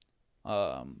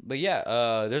 But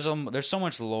yeah, there's so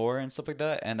much lore and stuff like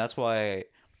that, and that's why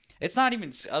it's not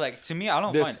even like to me.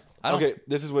 Okay,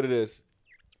 this is what it is.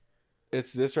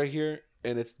 It's this right here,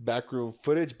 and it's backroom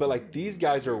footage. But like these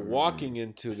guys are walking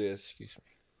into this. Excuse me.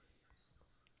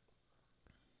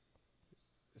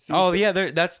 See,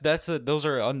 those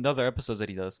are another episodes that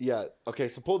he does. Yeah. Okay.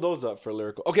 So pull those up for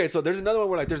lyrical. Okay. So there's another one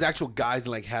where like there's actual guys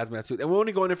in like hazmat suits, and we're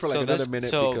only going in for like another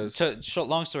minute because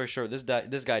long story short, this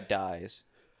guy dies.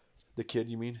 The kid,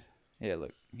 you mean? Yeah.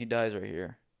 Look, he dies right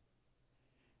here.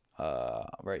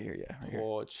 Right here. Yeah. Right here.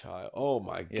 Oh, child. Oh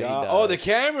my Yeah, god. he Oh, the dies.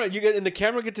 camera. The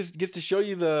camera gets to show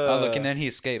you the. Oh, look, and then he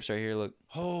escapes right here. Look,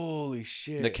 Holy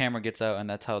shit. the camera gets out, and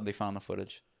that's how they found the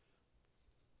footage.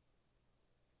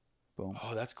 Boom.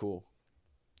 Oh, that's cool.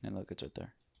 And look, it's right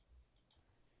there.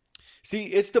 See,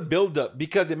 it's the build up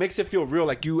because it makes it feel real.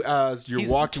 Like you, as you're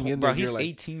walking in there, Bro, he's you're like,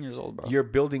 18 years old, bro. you're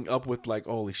building up with like,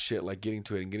 holy shit, like getting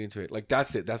to it. Like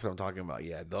that's it. That's what I'm talking about.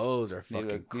 Yeah, those are fucking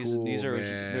Look, cool. these are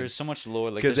man. there's so much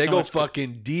lore, like Because there's they so go much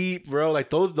fucking deep, bro.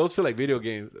 Like those feel like video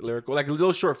games, lyrical, like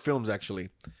little short films actually.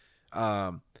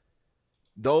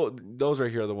 Those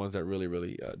right here are the ones that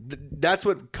really that's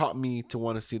what caught me to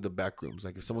want to see the back rooms.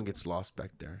 Like if someone gets lost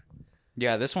back there.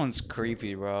 Yeah, this one's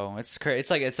creepy, bro. It's it's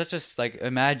like it's such a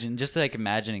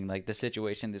imagining like the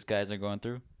situation these guys are going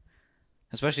through,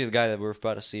 especially the guy that we're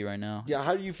about to see right now. Yeah,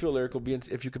 how do you feel, lyrical?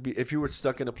 If you were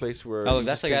stuck in a place where Oh, look,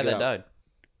 that's the guy that died.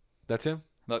 That's him.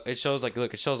 Look, it shows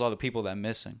all the people that are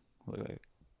missing. Look,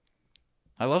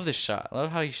 I love this shot. I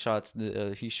love how he shoots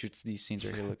these scenes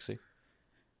right here. Look, see,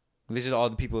 these are all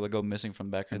the people that go missing from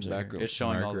Backrooms. It's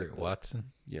showing Margaret all the Watson.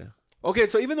 Yeah. Okay,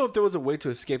 so even though if there was a way to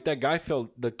escape, that guy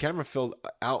the camera fell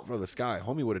out from the sky.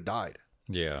 Homie would have died.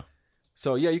 Yeah.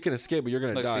 So yeah, you can escape, but you're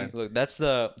gonna die. See, look, that's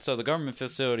the government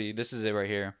facility. This is it right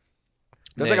here.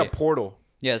 That's like a portal.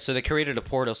 Yeah, so they created a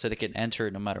portal so they can enter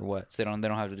it no matter what. So they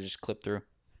don't have to just clip through.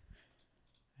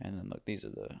 And then look, these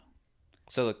are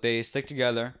so look, they stick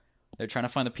together. They're trying to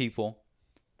find the people.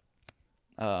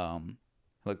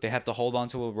 Look, they have to hold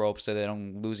onto a rope so they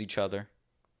don't lose each other.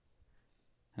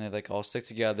 And they like all stick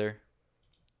together.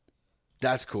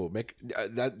 That's cool.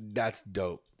 That's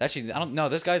dope. Actually, I don't know.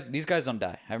 These guys don't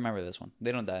die. I remember this one.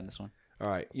 They don't die in this one. All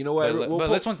right. You know what? But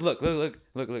this one's look. That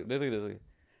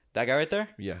guy right there?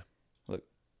 Yeah. Look.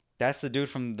 That's the dude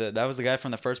that was the guy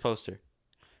from the first poster.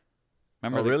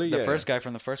 Remember the first guy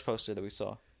from the first poster that we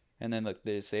saw. And then look,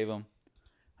 they save him.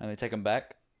 And they take him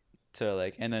back to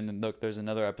like, and then look, there's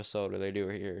another episode where they do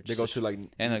it here. They go to like,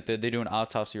 and look, they do an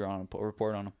autopsy on him,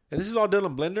 report on him. And this is all done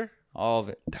on Blender? All of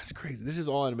it. That's crazy. This is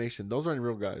all animation. Those aren't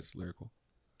real guys, lyrical.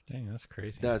 Dang, that's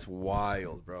crazy. That's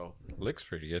wild, bro. Looks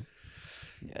pretty good.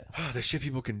 Yeah. The shit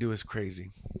people can do is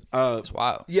crazy. It's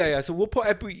wild. Yeah. So we'll put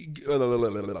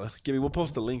we'll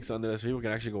post the links under this so people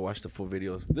can actually go watch the full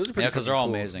videos. Those are pretty because they're all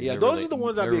amazing. Yeah, those are the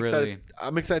ones I'd be excited.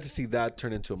 I'm excited to see that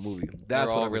turn into a movie. That's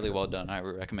they're all really well done. I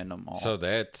recommend them all. So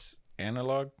that's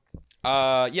analog?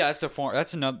 Yeah, that's a form.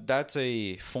 That's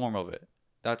a form of it.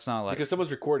 That's not like because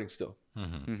someone's recording still.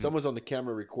 Mm-hmm. Someone's on the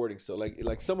camera recording still.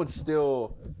 Like someone's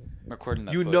still recording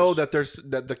that. You footage. know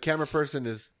that the camera person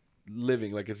is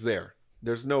living, like it's there.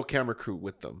 There's no camera crew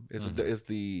with them. Is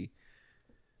the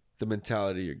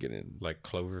mentality you're getting. Like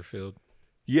Cloverfield?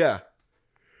 Yeah.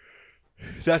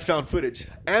 That's found footage.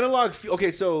 Analog.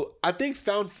 Okay, so I think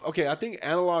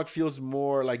analog feels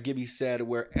more like Gibby said,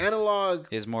 where analog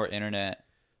is more internet.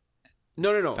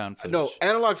 No. Found footage. No,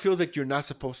 analog feels like you're not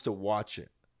supposed to watch it.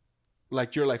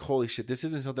 Like you're like, holy shit, this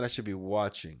isn't something I should be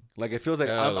watching. Like it feels like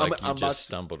I'm just about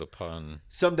stumbled upon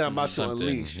something I'm about to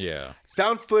unleash. Yeah.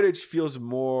 Found footage feels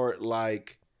more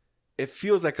like it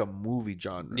feels like a movie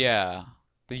genre. Yeah.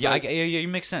 Yeah, like, it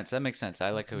makes sense. That makes sense.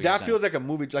 I like how that feels like a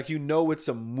movie. Like it's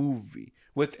a movie.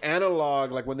 With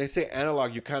analog, like when they say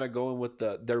analog, you're kind of going with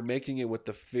they're making it with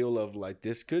the feel of like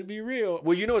this could be real.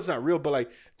 Well, it's not real, but like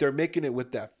they're making it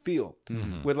with that feel.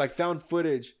 Mm-hmm. With like found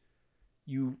footage,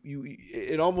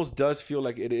 it almost does feel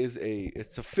like it's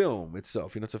a film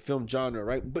itself. It's a film genre,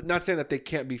 right? But not saying that they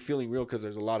can't be feeling real because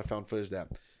there's a lot of found footage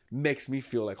that makes me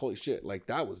feel like holy shit, like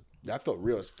that felt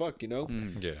real as fuck,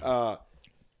 Yeah.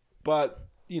 But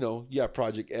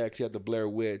Project X, you have the Blair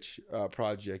Witch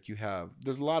project.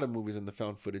 There's a lot of movies in the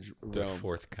found footage realm. The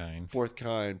fourth kind,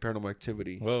 Paranormal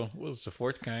Activity. Well, what was the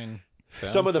fourth kind?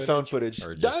 Some of the found footage.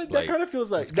 That kind of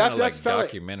feels like that's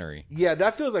documentary. Yeah,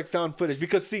 that feels like found footage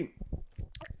because see,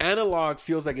 analog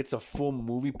feels like it's a full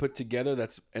movie put together.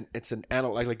 It's an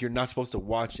analog. Like you're not supposed to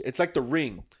watch it. It's like The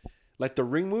Ring. Like the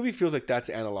Ring movie feels like that's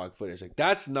analog footage. Like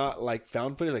that's not like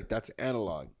found footage. Like that's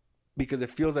analog, because it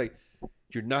feels like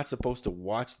you're not supposed to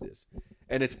watch this,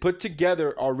 and it's put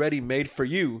together already, made for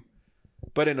you,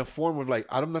 but in a form of like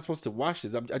I'm not supposed to watch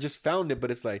this. I just found it,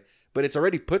 but it's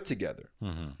already put together.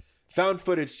 Mm-hmm. Found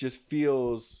footage just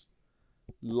feels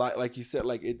like you said,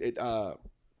 like it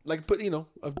like put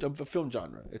a film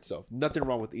genre itself. Nothing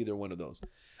wrong with either one of those.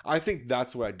 I think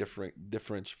that's what I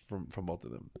differentiate from both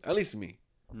of them. At least me.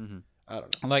 Mm-hmm. I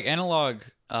don't know. Like analog,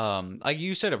 like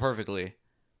you said it perfectly.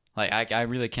 Like I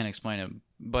really can't explain it,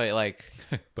 but like,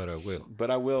 but I will.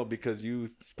 But I will, because you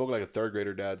spoke like a third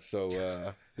grader, Dad.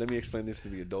 So let me explain this to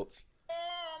the adults.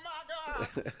 Oh my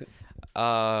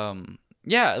god.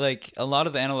 Yeah, like a lot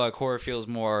of the analog horror feels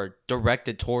more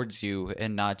directed towards you,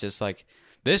 and not just like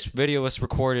this video was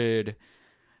recorded,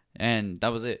 and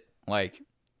that was it. Like,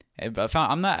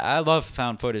 I love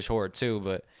found footage horror too,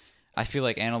 but I feel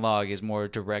like analog is more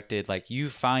directed. Like you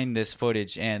find this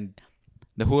footage, and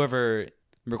whoever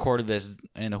recorded this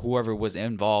and whoever was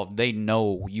involved, they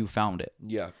know you found it.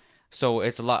 Yeah. So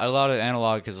it's a lot of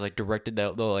analog is like directed.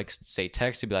 They'll like say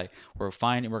text to be like, we're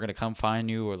gonna come find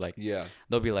you, or like, yeah,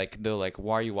 they'll like,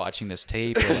 why are you watching this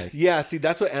tape? Or like, yeah, see,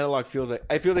 that's what analog feels like.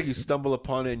 I feel like you stumble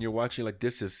upon it and you're watching like,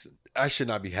 I should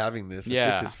not be having this. Like,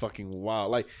 yeah, this is fucking wild.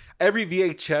 Like every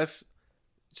VHS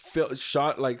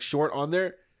shot like short on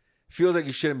there feels like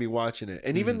you shouldn't be watching it.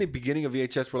 And even the beginning of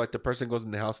VHS, where like the person goes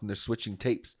in the house and they're switching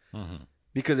tapes,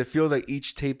 because it feels like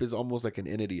each tape is almost like an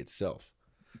entity itself.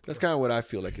 That's kind of what I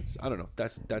feel like. It's, I don't know.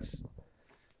 That's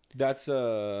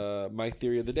my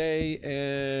theory of the day.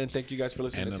 And thank you guys for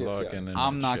listening to TFTI.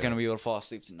 I'm not gonna be able to fall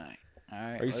asleep tonight. All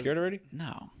right. Are you scared already?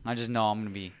 No. I just know I'm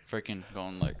gonna be freaking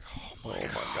going like, oh my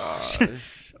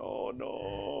gosh. Oh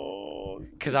no.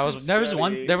 Because there was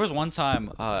one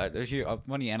time there's a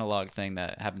funny analog thing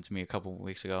that happened to me a couple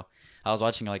weeks ago. I was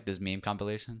watching like this meme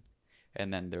compilation,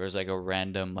 and then there was like a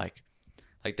random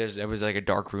there was like a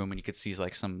dark room, and you could see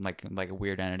like some like a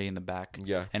weird entity in the back.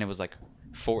 Yeah. And it was like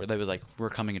we're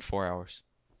coming in 4 hours.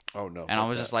 Oh no. And I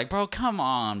was just like, bro, come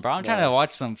on, bro. I'm trying to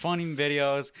watch some funny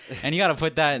videos, and you gotta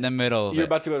put that in the middle. You're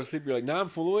about to go to sleep. You're like, nah, I'm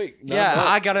full awake. Nah, yeah,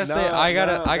 I gotta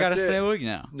stay awake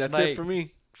now. That's it for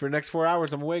me. For the next 4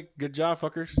 hours, I'm awake. Good job,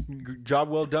 fuckers. Job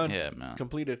well done. Yeah, man.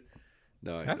 Completed.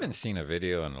 No, I haven't seen a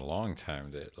video in a long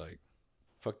time that like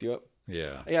fucked you up.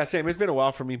 Yeah, same. It's been a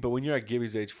while for me, but when you're at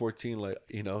Gibby's age, 14, like,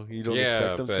 you don't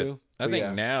expect them to. I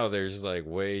think now there's like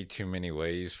way too many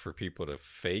ways for people to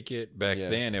fake it. Back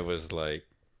then, it was like,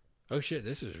 oh shit,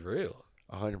 this is real.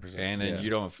 100%. And then you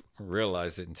don't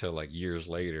realize it until like years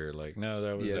later. Like, no,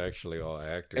 that was actually all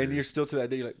actors. And you're still to that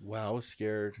day, you're like, wow, I was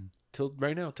scared till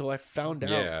right now, till I found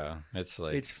out. Yeah, it's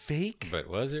like, it's fake. But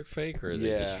was it fake, or are they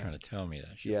just trying to tell me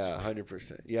that shit? Yeah,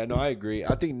 100%. Yeah, no, I agree.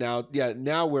 I think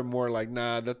now we're more like,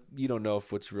 nah, that you don't know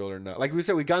if it's real or not. Like we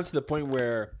said, we got to the point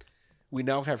where we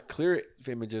now have clear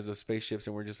images of spaceships,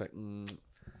 and we're just like,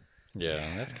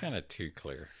 yeah, that's kind of too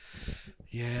clear.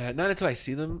 Yeah, not until I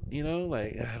see them,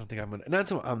 like, I don't think I'm gonna, not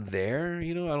until I'm there,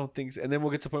 I don't think so. And then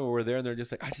we'll get to the point where we're there and they're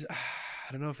just like, I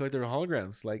don't know, I feel like they're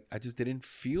holograms. Like, I just didn't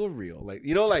feel real. Like,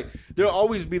 like there'll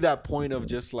always be that point of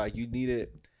just like, you need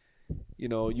it,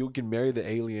 you can marry the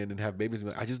alien and have babies.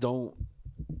 But I just don't,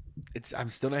 I'm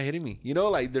still not hitting me.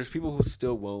 Like there's people who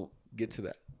still won't get to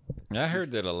that. I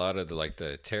heard that a lot of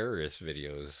the terrorist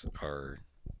videos are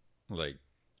like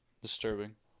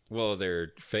disturbing. Well,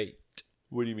 they're fake.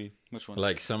 What do you mean? Which ones?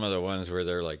 Like some of the ones where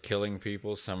they're like killing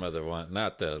people. Some of the ones,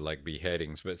 not the like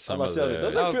beheadings, but some of those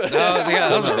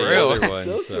are real.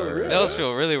 Those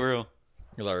feel really real.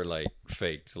 Are like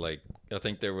faked. Like I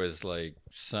think there was like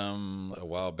a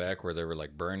while back where they were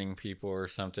like burning people or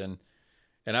something.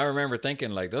 And I remember thinking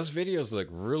like those videos look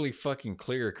really fucking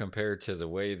clear compared to the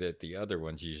way that the other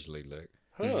ones usually look.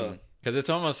 Huh. Because it's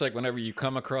almost like whenever you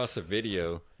come across a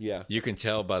video, you can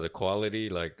tell by the quality,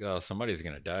 like, oh, somebody's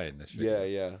going to die in this video.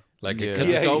 Yeah. Like, because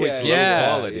it's always low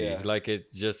quality. Yeah. Like,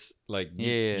 it just, like,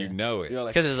 you know it.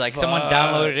 Because it's like someone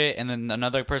downloaded it and then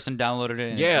another person downloaded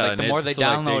it. And like, the more they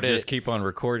download they just keep on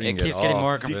recording it. It keeps getting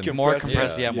more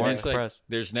compressed. Yeah, more compressed. Like,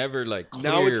 there's never, like, clear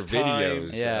now it's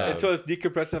videos. Yeah. Until it's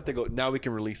decompressed enough, they go, now we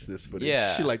can release this footage.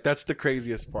 Yeah. Like, that's the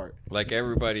craziest part. Like,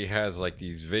 everybody has, like,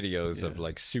 these videos of,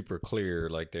 like, super clear,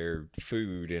 like, their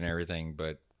food and everything,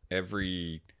 but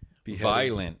every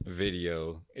violent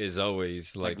video is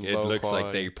always like it looks quality.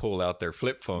 Like they pull out their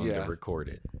flip phone to record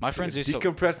it. My friends used to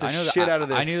decompress the shit out of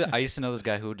this. I used to know this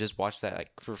guy who would just watch that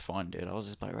like for fun, dude. I was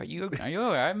just like, are you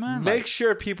all right, man? Make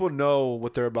sure people know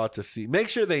what they're about to see. Make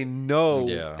sure they know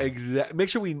exactly. Make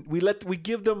sure we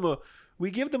give them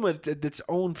its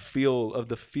own feel of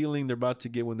the feeling they're about to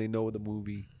get when they know the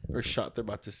movie or shot they're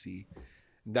about to see.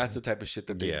 That's the type of shit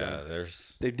that they've done.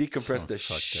 They've decompressed the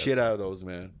shit out of those,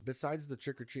 man. Besides the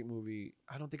Trick or Treat movie,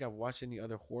 I don't think I've watched any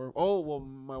other horror. Oh well,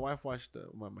 my wife watched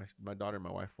my daughter and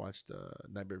my wife watched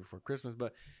Nightmare Before Christmas,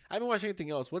 but I haven't watched anything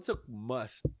else. What's a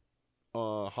must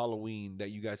Halloween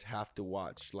that you guys have to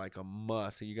watch? Like a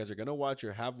must that you guys are gonna watch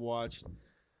or have watched?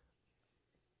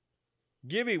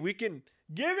 Gimme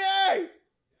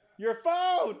your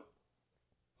phone.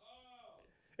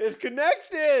 It's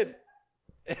connected.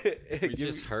 We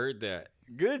just heard that.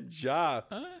 Good job.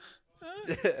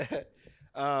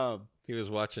 He was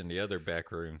watching the other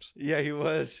Backrooms. Yeah, he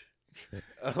was.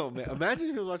 Oh man, imagine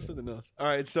if he was watching something else. All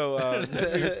right, so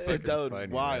that would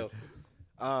be wild.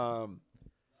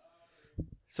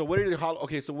 So what are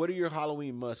your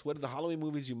Halloween musts? What are the Halloween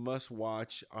movies you must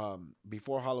watch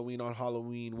before Halloween, on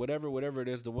Halloween, whatever it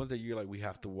is, the ones that you're like, we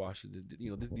have to watch.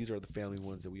 These are the family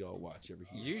ones that we all watch every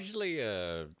year. Usually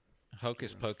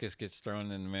Hocus Pocus gets thrown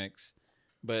in the mix,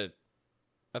 but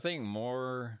I think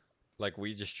more like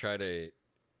we just try to,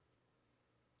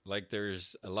 like,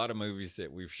 there's a lot of movies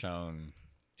that we've shown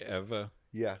Eva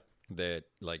that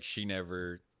like she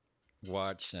never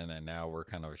watch, and then now we're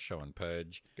kind of showing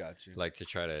Pudge. Gotcha. Like to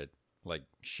try to like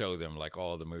show them like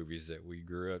all the movies that we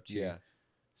grew up to. Yeah.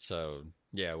 So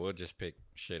yeah, we'll just pick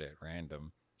shit at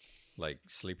random. Like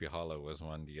Sleepy Hollow was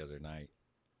one the other night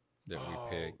that we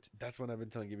picked. That's one I've been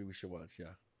telling Gibby we should watch.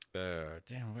 Yeah.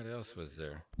 Damn, what else was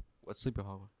there? What's Sleepy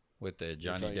Hollow? With the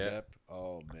Johnny Depp.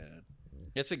 Oh man,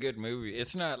 it's a good movie.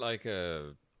 It's not like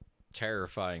a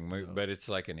terrifying movie, but it's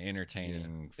like an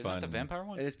entertaining, fun. Is that the vampire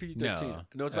one? And it's PG-13.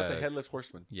 No, it's about the headless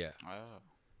horseman. Yeah. Oh.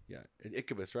 Yeah,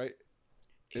 Ichabod, right?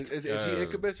 Is he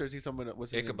Ichabod or is he someone?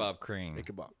 What's his Ichabod Crane?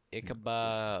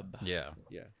 Ichabod. Yeah.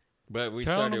 Yeah. But we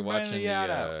started watching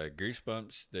the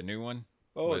Goosebumps, the new one.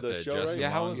 Oh, the show, right?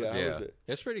 Yeah, how was it? Yeah,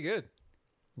 it's pretty good.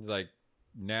 Like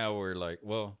now we're like,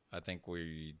 well, I think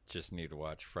we just need to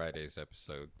watch Friday's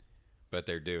episode. But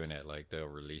they're doing it like they'll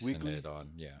release it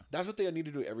on, That's what they need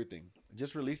to do. Everything,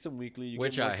 just release them weekly.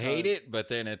 Which I hate it, but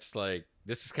then it's like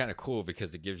this is kind of cool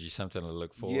because it gives you something to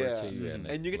look forward to,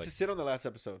 and you get to sit on the last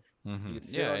episode. Mm-hmm. You get to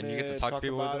sit on you get to talk to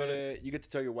people about it. You get to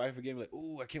tell your wife again, like,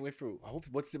 "Ooh, I can't wait for.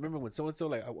 Remember when so and so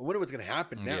like? I wonder what's gonna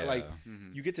happen now." Like,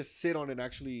 you get to sit on it and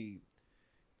actually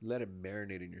let it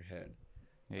marinate in your head.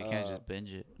 Yeah, you can't just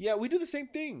binge it. Yeah, we do the same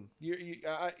thing.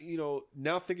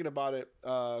 Now thinking about it,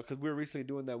 because we were recently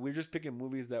doing that. We're just picking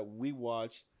movies that we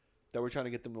watched that we're trying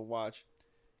to get them to watch.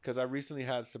 Because I recently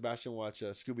had Sebastian watch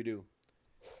Scooby Doo,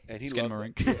 and he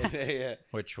loved it. Yeah.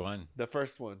 Which one? The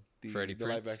first one, Freddie Prinze?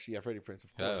 live action. Yeah, Freddie Prinze,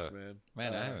 of course, man.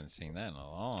 Man, I haven't seen that in a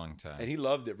long time. And he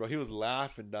loved it, bro. He was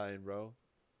laughing, dying, bro.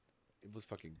 It was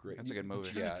fucking great. That's a good movie.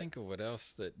 I'm trying to think of what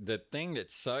else. The thing that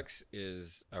sucks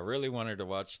is I really wanted to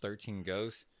watch 13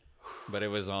 Ghosts, but it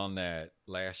was on that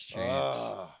Last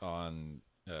Chance on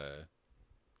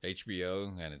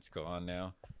HBO, and it's gone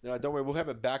now. No, don't worry. We'll have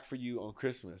it back for you on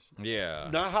Christmas.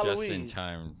 Yeah. Not Halloween. Just in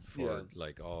time for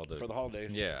for the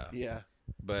holidays. Yeah. Yeah.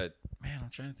 But man, I'm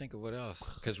trying to think of what else,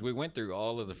 because we went through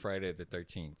all of the Friday the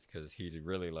 13th because he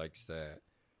really likes that.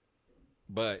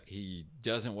 But he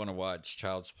doesn't want to watch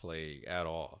Child's Play at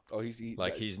all. Oh,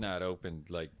 he's not open.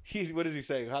 Like what does he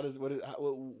say?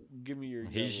 Give me your.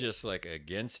 He's just like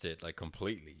against it, like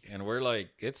completely. And we're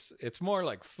like, it's more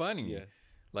like funny. Yeah.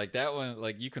 Like that one,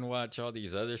 like you can watch all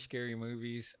these other scary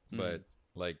movies, but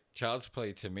like Child's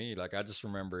Play to me, like I just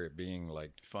remember it being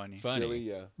like funny. Silly,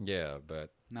 yeah. Yeah, but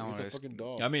no, it's a fucking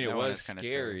dog. I mean, it was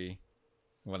scary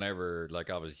whenever like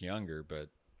I was younger, but.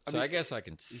 So I guess I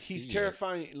can see he's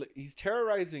terrifying. He's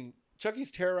terrorizing. Chucky's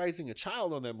terrorizing a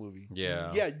child on that movie.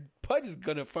 Yeah. Yeah. Pudge is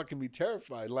going to fucking be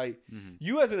terrified. Like,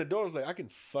 you as an adult is like, I can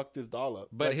fuck this doll up.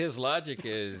 But his logic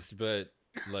is,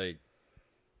 like,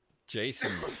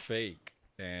 Jason's fake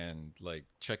and, like,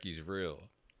 Chucky's real.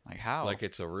 Like, how? Like,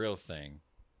 it's a real thing.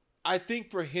 I think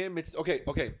for him, it's... Okay.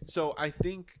 So, I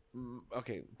think...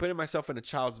 putting myself in a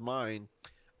child's mind,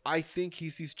 I think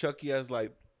he sees Chucky as,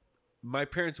 like, my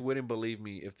parents wouldn't believe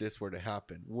me if this were to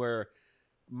happen, where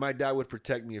my dad would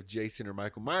protect me if Jason or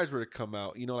Michael Myers were to come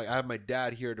out. You know, like I have my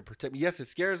dad here to protect me. Yes, it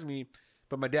scares me,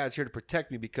 but my dad's here to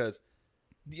protect me because,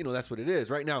 that's what it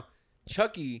is. Right now,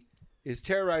 Chucky is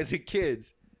terrorizing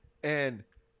kids, and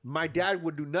my dad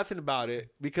would do nothing about it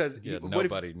because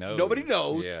nobody knows. Nobody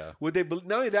knows. Yeah. Would they?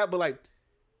 Not only that, but like,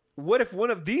 what if one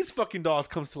of these fucking dolls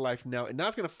comes to life now, and now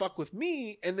it's gonna fuck with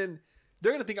me, and then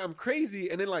they're gonna think I'm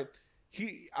crazy, and then like.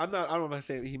 I don't know if I'm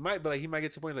saying he might, but like he might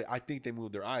get to a point like I think they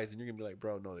moved their eyes, and you're gonna be like,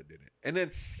 bro, no, they didn't. And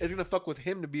then it's gonna fuck with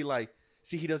him to be like,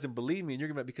 see, he doesn't believe me, and you're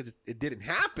gonna be like, because it didn't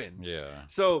happen. Yeah.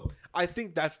 So I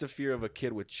think that's the fear of a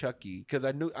kid with Chucky, because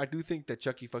I do think that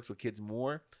Chucky fucks with kids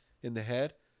more in the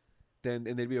head, then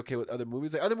and they'd be okay with other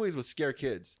movies. Like other movies would scare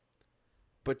kids,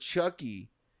 but Chucky,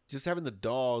 just having the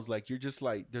dolls, like you're just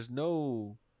like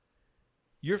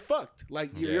you're fucked.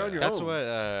 Like you're on your That's own. what.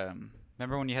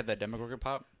 Remember when you had that Demogorgon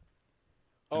pop?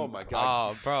 Oh my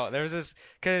god. Oh, bro, there was this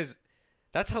because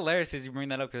that's hilarious as you bring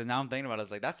that up because now I'm thinking about it. I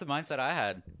was like, that's the mindset I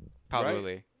had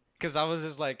probably because I was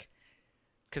just like,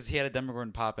 because he had a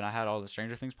Demogorgon pop and I had all the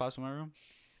Stranger Things pops in my room.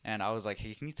 And I was like,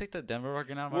 hey, can you take the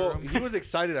Demogorgon out of my room? He was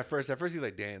excited at first. At first, he's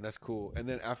like, damn, that's cool. And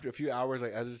then after a few hours,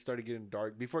 like as it started getting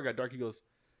dark, before it got dark, he goes,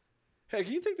 hey,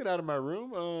 can you take that out of my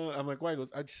room? I'm like, why? He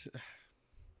goes,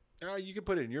 you can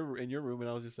put it in your room. And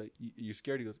I was just like, you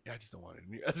scared? He goes, yeah, I just don't want it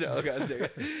in here. I said, okay,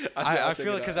 I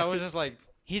feel it because I was just like,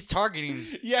 he's targeting.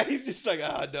 Yeah, he's just like,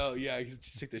 no, yeah, he's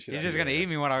just take this shit. He's just gonna eat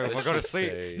me when I go to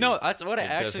sleep. No, that's what I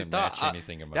actually thought.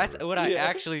 That's what I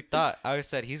actually thought. I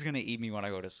said he's gonna eat me when I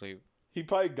go to sleep. He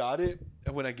probably got it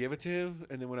when I gave it to him,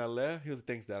 and then when I left, he was like,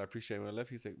 "Thanks, Dad. I appreciate it." When I left,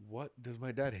 he's like, "What? Does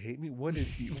my dad hate me? What did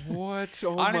he? What?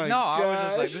 Oh my god!" I was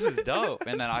just like, "This is dope."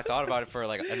 And then I thought about it for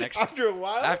like an extra. After a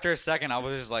while, after a second, I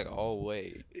was just like, "Oh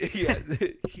wait." Yeah,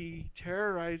 he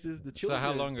terrorizes the children. So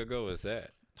how long ago was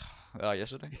that?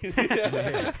 Yesterday.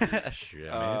 Shit,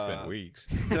 I mean, it's been weeks.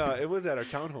 No, it was at our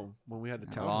townhome when we had the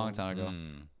townhome. A long time ago.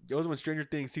 It was when Stranger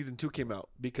Things season 2 came out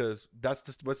because that's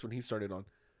when he started on.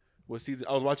 I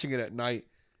was watching it at night.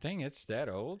 Dang, it's that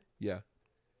old? Yeah.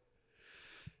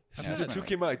 Season 2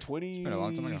 came out like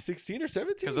 2016 or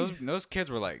 17. Because those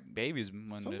kids were like babies when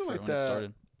it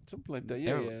started. Something like that.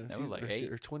 Yeah. They were like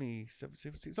 8 or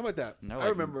 2017, something like that. No, I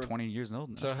remember 20 years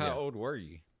old. So how old were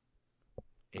you?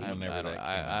 I don't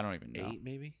even know. 8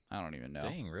 maybe. I don't even know.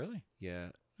 Dang, really?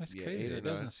 Yeah. That's crazy. It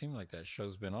doesn't seem like that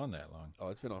show's been on that long. Oh,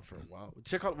 it's been on for a while.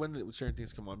 Check out when Stranger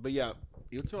Things come on. But yeah,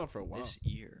 it's been on for a while. This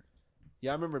year. Yeah,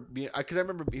 I remember because I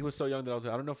remember he was so young that I was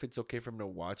like, I don't know if it's okay for him to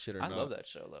watch it or not. I love that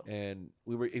show though. And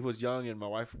he was young, and my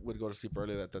wife would go to sleep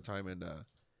early at that time, and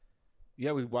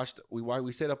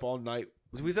we stayed up all night.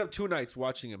 We stayed up 2 nights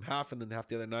watching him, half and then half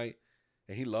the other night,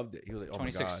 and he loved it. He was like, oh my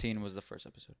god. 2016 was the first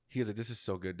episode. He was like, this is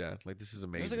so good, Dad. Like this is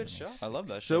amazing. It was a good show. I love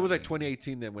that show. So it was like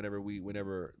 2018 then,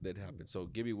 whenever that happened. So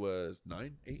Gibby was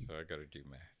 9, 8. So I got to do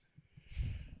math.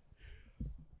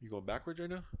 You going backwards right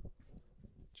now?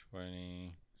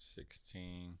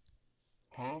 2016.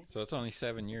 Huh? So it's only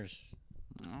 7 years.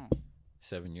 Oh.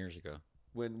 7 years ago.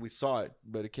 When we saw it,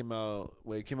 but it came out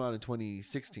in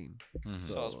 2016. Mm-hmm.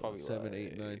 So it's probably 7, like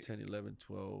 8, 9, 10, 11,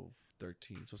 12,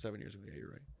 13. So 7 years ago. Yeah, you're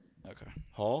right. Okay.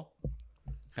 Hall?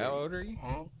 How old are you?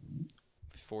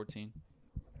 14.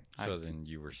 So then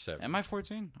you were 7. Am I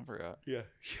 14? I forgot. Yeah.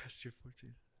 Yes, you're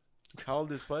 14. How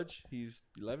old is Pudge? He's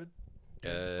 11?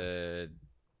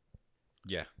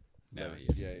 Yeah.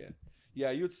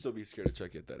 Yeah, you would still be scared of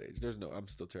Chucky at that age.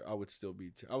 I would still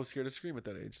be. I was scared to scream at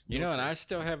that age. And I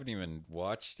still haven't even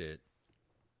watched it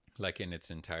like in its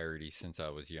entirety since I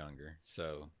was younger.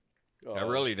 So I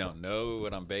really don't know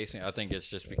what I'm basing. I think it's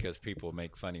just because people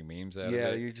make funny memes out of it.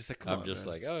 Yeah, you're just like, come on, I'm just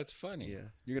man. like, oh, it's funny. Yeah,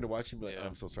 you're gonna watch and be like,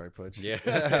 I'm so sorry, Pudge.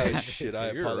 Yeah. Shit,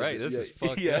 You're right. This is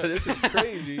fucked Yeah, up. this is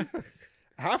crazy.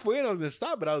 Halfway in, I was gonna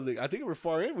stop, but I was like, I think we're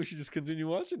far in. We should just continue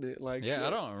watching it. Like, yeah, shit. I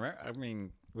don't remember. I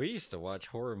mean, we used to watch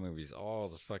horror movies all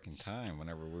the fucking time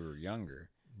whenever we were younger.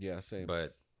 Yeah, same.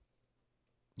 But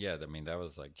yeah, I mean, that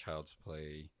was like Child's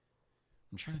Play.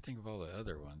 I'm trying to think of all the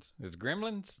other ones. Is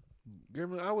Gremlins?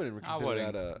 Gremlin, I wouldn't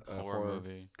consider that a horror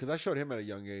movie because I showed him at a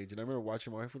young age, and I remember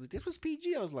watching. My wife was like, "This was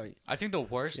PG." I was like, I think the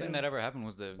worst thing that ever happened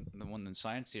was the one the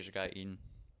science teacher got eaten.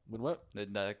 When what?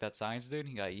 That science dude,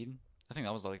 he got eaten. I think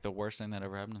that was like the worst thing that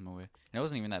ever happened in the movie, and it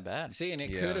wasn't even that bad. See, and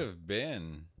it could have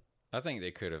been. I think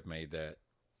they could have made that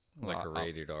like a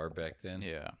rated R back then.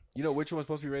 Yeah. You know which one was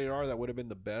supposed to be rated R? That would have been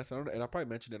the best. I don't know, and I probably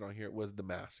mentioned it on here. It was The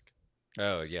Mask.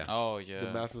 Oh yeah. Oh yeah.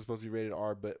 The Mask was supposed to be rated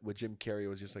R, but with Jim Carrey, it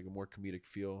was just like a more comedic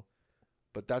feel.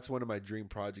 But that's one of my dream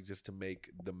projects is to make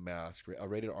The Mask, a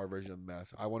rated R version of The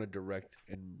Mask. I want to direct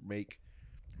and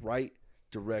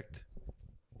direct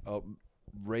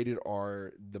rated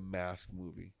R The Mask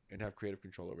movie and have creative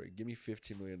control over it. Give me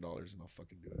 $15 million and I'll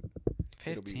fucking do it.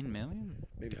 15 million?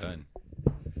 Maybe Done.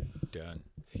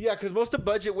 Yeah, because most of the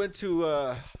budget went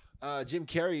to Jim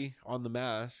Carrey on The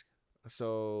Mask.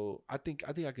 So I think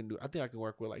I can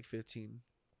work with like 15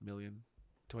 million.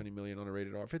 20 million on a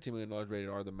rated R, $15 million rated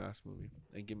R, The Mask movie,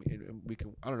 and we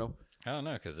can. I don't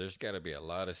know, because there's got to be a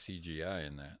lot of CGI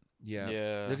in that. Yeah.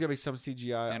 There's gotta be some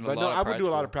CGI, and but no, I would do a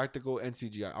lot of practical and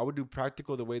CGI. I would do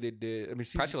practical the way they did. I mean,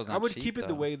 practical's not I would cheap, keep it though.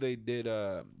 the way they did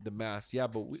The Mask. Yeah,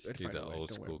 but do the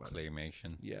old school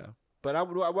claymation. Yeah, but I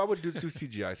would do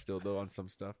CGI still though on some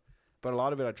stuff, but a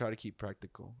lot of it I try to keep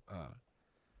practical.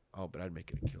 But I'd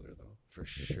make it a killer though for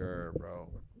sure,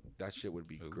 bro. That shit would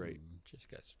be great.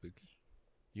 Just got spooky.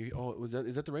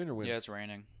 Is that the rain or wind? Yeah, it's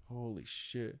raining. Holy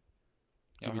shit.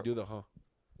 Yeah, Can you do the huh?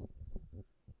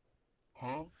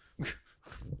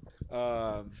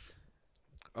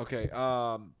 Okay.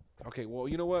 Okay. Well,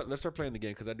 you know what? Let's start playing the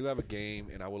game because I do have a game,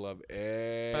 and I would love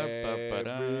everybody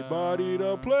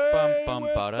to play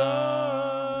with us.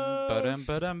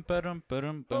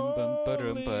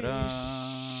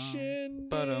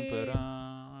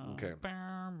 Okay.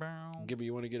 Gibby,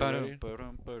 you want to get it ready?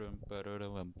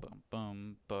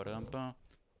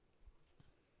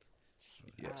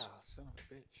 Yes. Ah, son of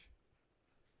a bitch.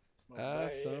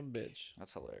 Some bitch.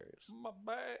 That's hilarious. My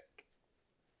back.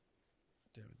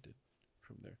 Damn it, did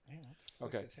from there. Man, what the fuck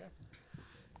Okay. is happening?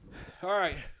 All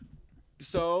right.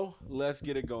 So let's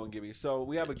get it going, Gibby. So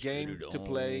we have a game to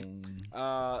play.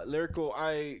 Lyrical,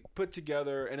 I put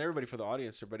together, and everybody for the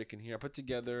audience, everybody can hear. I put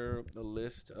together a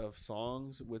list of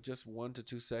songs with just 1 to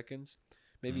 2 seconds,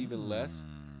 maybe even less,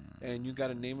 and you got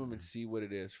to name them and see what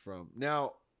it is from.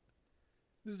 Now,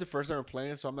 this is the first time we're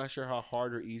playing, so I'm not sure how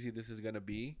hard or easy this is gonna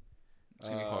be. It's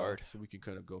gonna be hard. So we can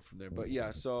kind of go from there. But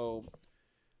yeah, so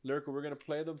Lyrical, we're gonna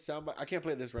play them sound by. I can't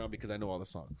play this round because I know all the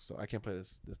songs, so I can't play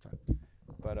this time.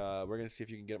 But we're gonna see if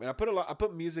you can get them. And I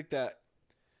put music that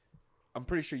I'm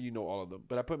pretty sure you know all of them,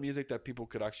 but I put music that people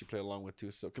could actually play along with too.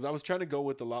 So because I was trying to go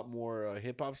with a lot more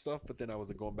hip hop stuff, but then I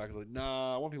was going back. I was like,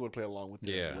 nah, I want people to play along with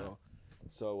it as well.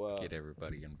 So get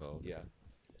everybody involved. Yeah.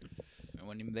 And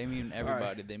when they mean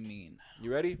everybody, they mean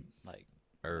You ready? like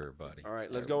Everybody. All right,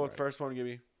 let's go with first one,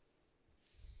 Gibby.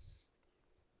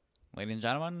 ladies and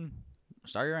gentlemen,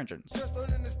 start your engines.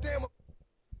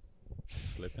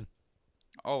 Slipping.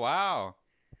 Oh wow!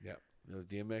 Yep, it was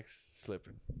DMX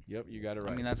slipping. Yep, you got it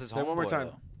right. I mean that's his Play it one more homeboy,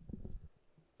 time.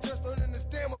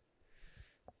 though.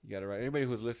 You got it right. Anybody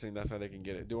who's listening, that's how they can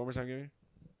get it. Do it one more time, Gibby.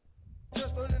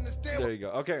 There you go.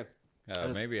 Okay,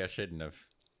 Maybe I shouldn't have.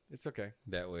 it's okay.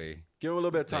 That way. Give him a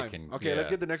little bit of They time. can- Okay, yeah. let's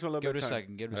get the next one a little Give it bit a of time.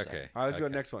 second. Give it a Okay. second. All right, let's go to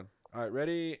Okay. the next one. All right,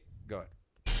 ready? Go.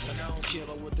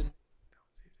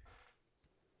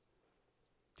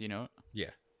 Do you know it? Yeah.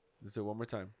 Let's do it one more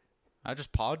time. I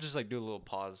just pause. Just like do a little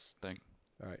pause thing.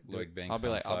 All right. do Lloyd it. Banks. I'll be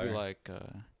on like,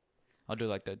 fire. I'll do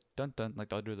like the dun dun.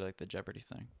 Like I'll do like the Jeopardy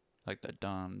thing, like the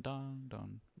dun dun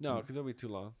dun. No, because it'll be too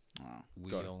long. Oh. We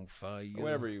Go. on fire.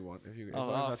 Whatever you want. If you, as long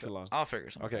as it's not too long. I'll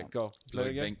figure something Okay, out. go. Play it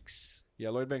Lloyd again. Banks. Yeah,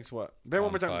 Lloyd Banks. What? Play it one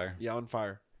On more time. fire. Yeah, on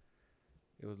fire.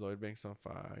 It was Lloyd Banks on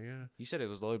fire. Yeah. You said it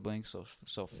was Lloyd Banks,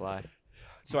 so fly.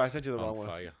 So I sent you the On wrong one.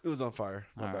 fire. It was on fire.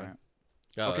 My All bad. right.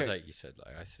 Oh, Okay. I thought you said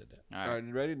I said that. All All right. right,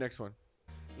 you ready? Next one.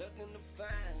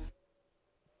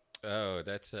 Oh,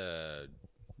 that's the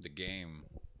game.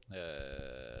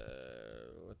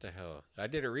 What the hell? I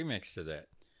did a remix to that.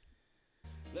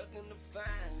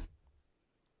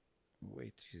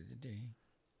 Wait to the day.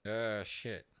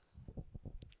 Shit.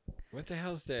 What the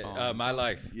hell's that? My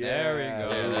Life. Yeah, There we go.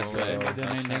 Yeah, that's right.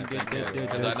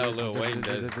 Because I know Lil Wayne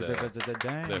does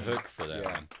the hook for that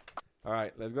Yeah. one. All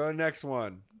right, let's go to the next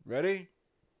one. Ready?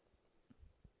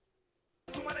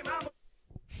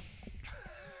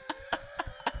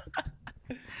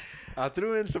 I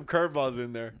threw in some curveballs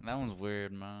in there. That one's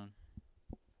weird, man.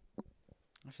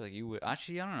 I feel like you would.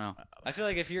 Actually, I don't know. I feel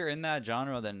like if you're in that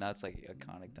genre, then that's like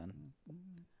iconic. Then.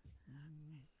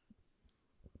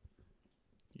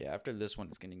 Yeah, after this one,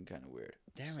 it's getting kind of weird.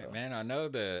 Damn So- it, man! I know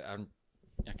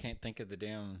I can't think of the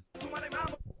damn.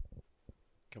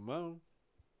 Come on.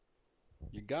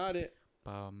 You got it.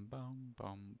 Bum bum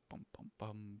bum bum bum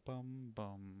bum bum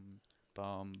bum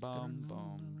bum bum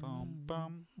bum bum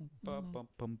bum bum bum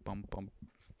bum bum bum.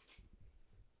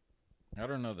 I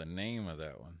don't know the name of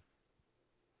that one.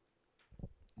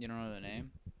 You don't know the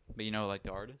name, but you know like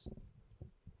the artist.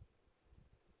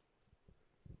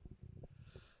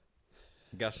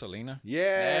 Gasolina.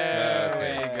 Yeah.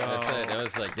 There you go. That's it. I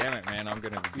was like, damn it, man! I'm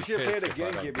gonna. Be You should play it pissed if I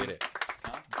again, don't Gibby. get it.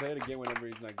 Play it again whenever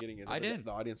he's not getting it. I did.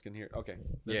 The audience can hear it. Okay.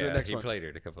 Let's do Yeah, the next he one. played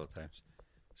it a couple of times.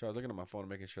 So I was looking at my phone and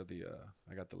making sure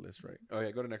I got the list right.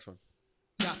 Okay, go to the next one.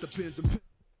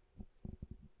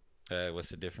 What's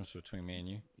the difference between me and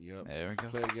you? Yep. There we go.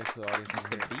 Play it again so the audience It's the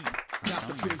can hear it. beat. I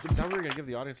thought we were gonna give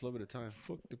the audience a little bit of time.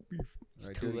 Fuck the beef. All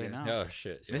right, too do it late again. now. Oh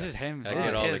shit! This is him. I This get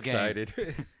is all his game.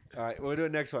 excited. All right, we'll do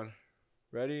it next one.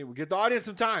 Ready? We get the audience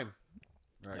some time.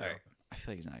 All right. All go. right. I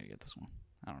feel like he's not gonna get this one.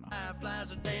 I don't know.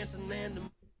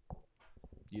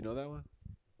 You know that one?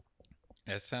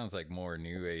 That sounds like more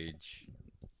new age.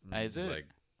 Is it? Like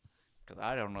Cause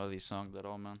I don't know these songs at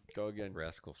all, man. Go again.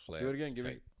 Rascal Flatts. Do it again. Give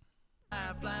me. type.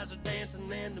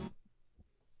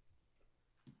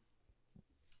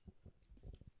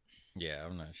 Yeah,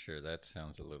 I'm not sure. That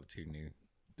sounds a little too new.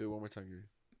 Do it one more time. Give me.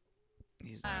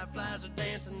 He's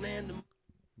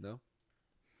No.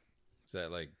 Is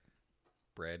that like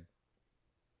bread?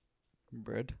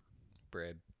 Brad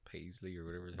Paisley or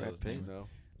whatever his Brad hell's name. No.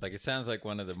 Like it sounds like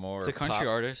one of the more It's a country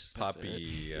artist. poppy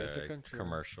Yeah, it's a country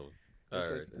commercial.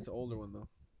 It's an older one though.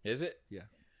 Is it? Yeah.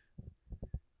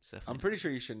 Definitely. I'm pretty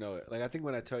sure you should know it. Like I think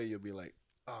when I tell you, you'll be like,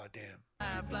 "Oh damn!"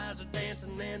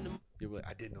 You'll be like,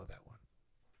 "I did know that one."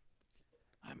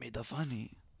 I made the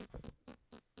funny.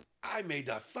 I made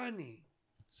that funny.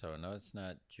 So no, it's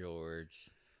not George.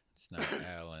 It's not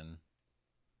Alan.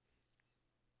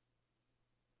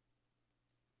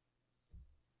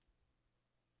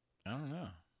 I don't know.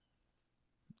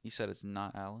 You said it's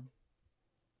not Alan?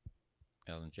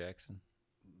 Alan Jackson.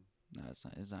 No, it's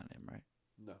not. It's not him, right?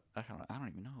 No, I don't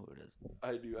even know who it is.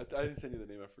 I do. I didn't send you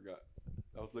the name. I forgot.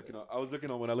 I was looking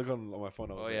on when I look on my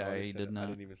phone. I was he did not. I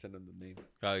didn't even send him the name.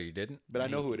 Oh, you didn't? But I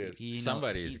know who it is.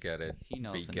 Somebody's got to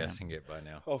knows be the guessing it by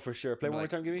now. Oh, for sure. Play one more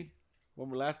time, Gibby. One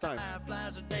more last time.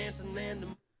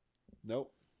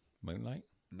 Nope. Moonlight?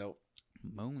 Nope.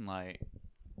 Moonlight.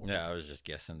 Yeah, I was just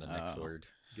guessing the next word.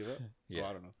 Give up? Yeah. Oh,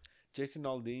 I don't know. Jason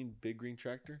Aldean, Big Green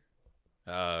Tractor.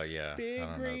 Oh, yeah. Big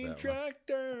Green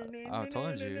Tractor. I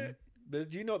told you.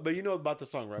 But you know about the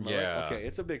song, right? Yeah. Right? Okay,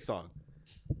 it's a big song.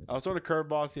 I was throwing a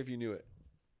curveball, see if you knew it.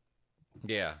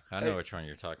 Yeah, I know which one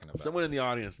you're talking about. Someone in the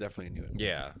audience definitely knew it.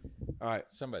 Yeah. All right.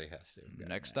 Somebody has to.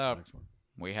 Next up,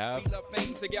 we have. Oh,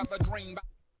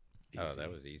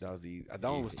 that was easy. That was easy. That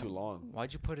one was too long.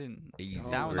 Why'd you put in Easy.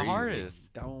 that one the Easy.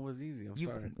 hardest? That one was easy. I'm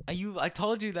sorry. I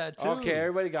told you that too. Okay,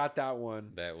 everybody got that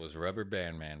one. That was Rubber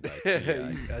Band Man by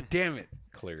T.I. Damn it.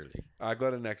 Clearly. All right,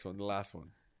 go to the next one, the last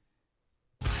one.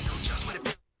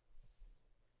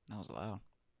 That was loud.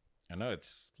 I know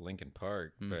it's Linkin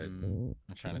Park, but Mm-hmm.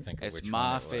 I'm trying to think of It's which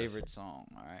my one it was. favorite song.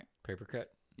 All right. Paper Cut?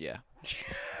 Yeah.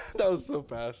 That was so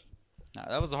fast. Nah,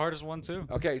 that was the hardest one too.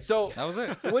 Okay, so That was it.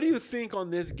 what do you think on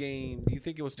this game? Do you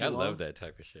think it was too I long? love that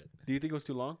type of shit. Do you think it was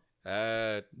too long?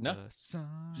 No. Some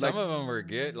of them were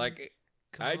good. Like,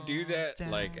 I do that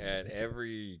like at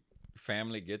every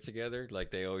family get together.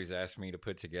 Like, they always ask me to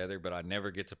put together, but I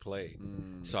never get to play.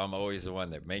 So I'm always the one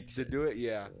that makes To it. do it,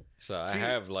 yeah. So I See-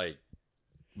 have like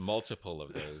multiple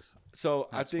of those. So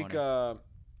That's I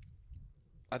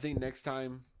think next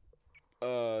time,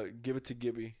 give it to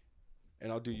Gibby,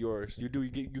 and I'll do yours. You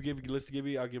give your list to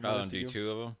Gibby. I'll give my I'll list to do you.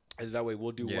 two of them. And that way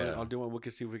we'll do one. Yeah. I'll do one. We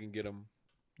can see if we can get them.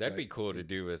 That'd be cool to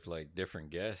do with like different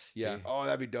guests. Yeah. too. Oh,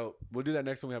 that'd be dope. We'll do that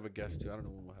next time we have a guest too. I don't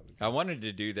know when we'll have a guest. I wanted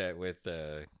to do that with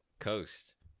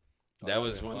Coast. That Oh,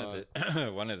 was yeah, one of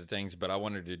the one of the things, but I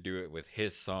wanted to do it with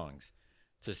his songs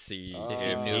to see if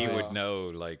you he knew would his. know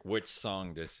like which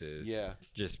song this is. Yeah.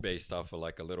 Just based off of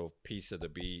like a little piece of the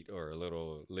beat or a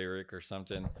little lyric or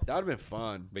something. That would have been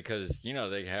fun. Because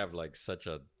they have like such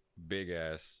a big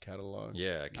ass Catalog.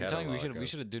 catalog. I'm telling you, we of-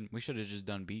 should have just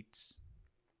done beats.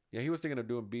 Yeah, he was thinking of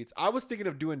doing beats. I was thinking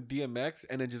of doing DMX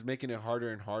and then just making it harder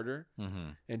and harder,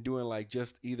 and doing like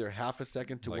just either half a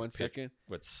second to like, 1 pick second.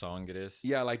 what song it is.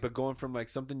 Yeah, like but going from like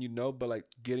something but like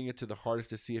getting it to the hardest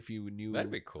to see if you knew. That'd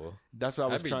be cool. That's what I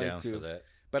was I'd be trying down to. for that.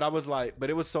 But I was like, but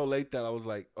it was so late that I was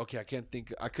like, okay, I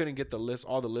couldn't get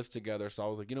all the lists together. So I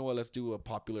was like, you know what? Let's do a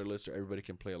popular list so everybody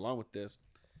can play along with this.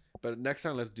 But next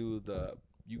time, let's do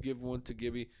you give one to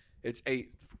Gibby. It's 8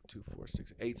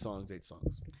 songs.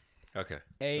 Okay.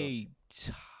 8.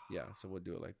 Yeah, so we'll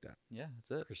do it like that. Yeah,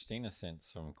 that's it. Christina sent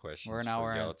some questions We're an for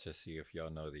hour y'all in. to see if y'all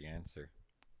know the answer.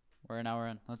 We're an hour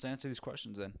in. Let's answer these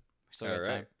questions then. We still All got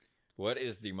right. time. What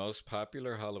is the most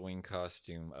popular Halloween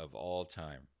costume of all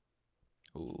time?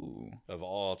 Ooh. Of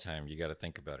all time. You got to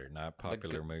think about it. Not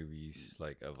popular movies,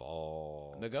 like of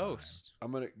all The Ghost.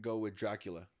 I'm gonna go with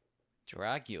Dracula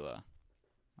Dracula.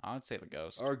 I would say the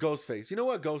Ghost. or Ghostface. You know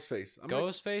what? Ghostface.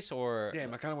 Ghostface or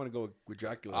Damn, I kind of want to go with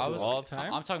Dracula. I as was well. all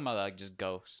time? I'm talking about like just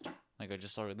Ghost. Like I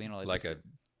just sort of like a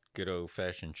good old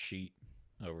fashioned sheet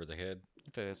over the head.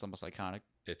 I feel like it's almost iconic.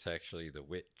 It's actually the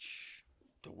witch.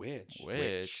 The Witch.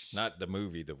 Witch. Not the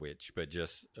movie The Witch, but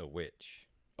just a witch.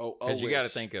 Oh, Because you got to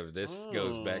Witch. think of this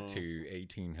goes back to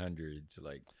 1800s,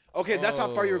 like Okay, that's how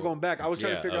far you were going back. I was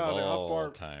trying to figure of out I was like,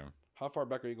 all time. how far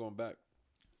back are you going back?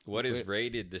 What is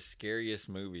rated the scariest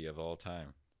movie of all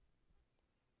time?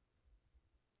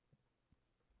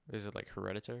 Is it like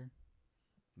Hereditary?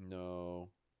 No.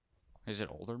 Is it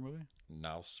older movie?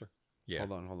 No, sir. Yeah,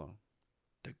 Hold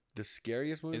on. The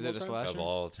scariest movie Is of it a all time? slasher? of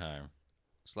all time.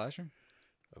 Slasher?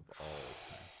 Of all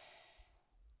time.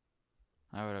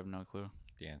 I would have no clue.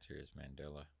 The answer is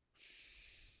Mandela.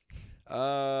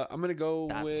 I'm gonna go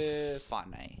That's with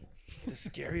funny. the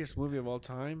scariest movie of all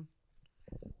time.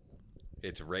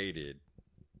 It's rated.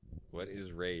 What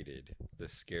is rated the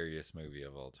scariest movie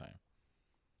of all time?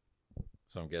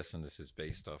 So I'm guessing this is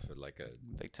based off of like a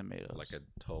Like tomatoes.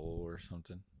 toll or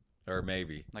something. or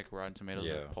maybe Like Rotten Tomatoes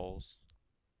Yeah. polls.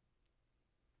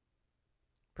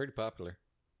 pretty popular.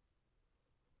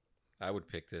 I would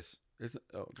pick this. Is it,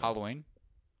 oh no. Halloween.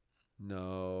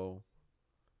 No.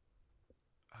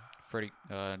 Freddy.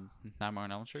 Nightmare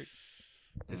on Elm Street.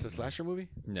 It's a slasher movie.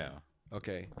 No,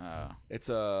 Okay. It's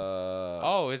a.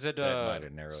 Oh, is it that might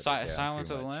have narrowed it down Silence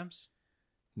too of the much. Lambs?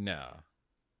 no,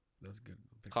 That's good.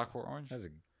 Clockwork Orange. that's a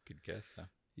good guess. Huh?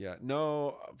 Yeah.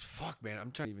 No. Fuck, man.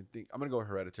 I'm trying to even think. I'm gonna go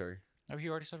Hereditary. Oh, he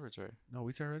already said Hereditary. No,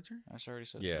 we said Hereditary. I already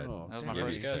said. Yeah, Oh, That was damn. my Gibby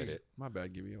first said guess. it. My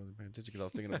bad, Gibby. I wasn't paying attention because I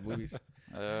was thinking of movies.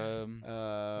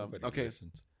 Nobody Okay.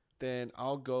 listens. Then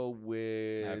I'll go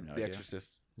with I have no The idea.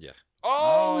 Exorcist. Yeah,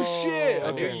 Oh, shit!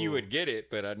 I knew Okay. you would get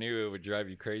it, but I knew it would drive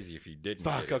you crazy if you didn't.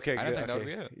 Fuck. get it. Okay. I didn't good, think that would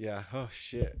okay. be it. Yeah. Oh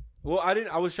shit. Well, I didn't.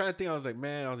 I was trying to think. I was like,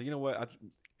 man. I was like, you know what?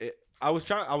 I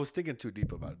was thinking too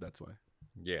deep about it. That's why.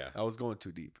 Yeah. I was going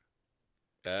too deep.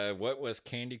 What was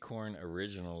candy corn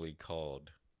originally called?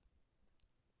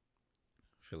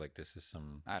 I feel like this is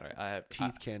some I don't. I have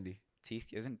Teeth candy.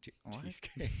 teeth. Isn't what? teeth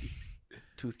candy.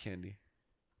 Tooth candy.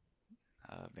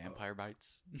 Vampire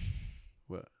bites.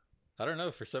 What? I don't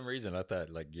know. For some reason, I thought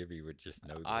like Gibby would just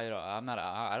know this. I'm not.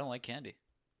 I don't like candy.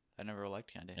 I never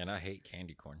liked candy. And I hate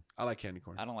candy corn. I like candy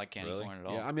corn. I don't like candy Really? corn at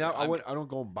all. Yeah. I mean, I don't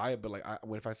go and buy it, but like,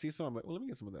 if I see some, I'm like, well, let me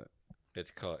get some of that.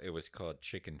 It was called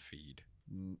chicken feed.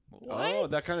 Oh,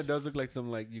 that kind of does look like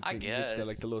some like you I can get the,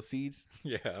 like guess. the little seeds.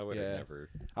 Yeah, I would have Yeah. never.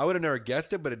 I would have never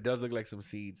guessed it, but it does look like some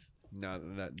seeds. No,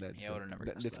 that's Yeah, I would've never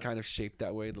guessed it's that. kind of shaped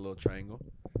that way, the little triangle.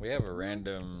 We have a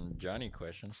random Johnny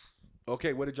question.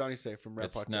 Okay, what did Johnny say from Rap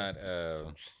It's Podcast? not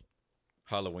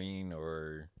Halloween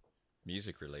or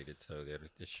music related, so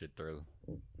this should throw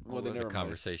Well, then the never mind.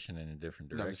 conversation in a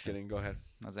different No, direction. I'm just kidding. Go ahead.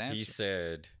 That's He answer.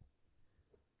 said,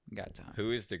 Got time.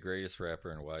 "Who is the greatest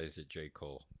rapper and why is it J.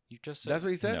 Cole?" You just said. That's what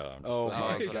he said. No, I'm just Oh fucking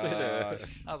my with you.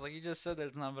 gosh. I was like, you just said that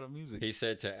it's not about music. He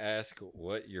said to ask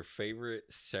what your favorite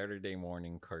Saturday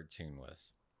morning cartoon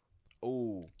was.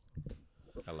 Oh,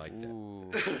 I like that.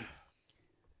 Ooh.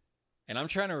 And I'm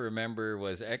trying to remember,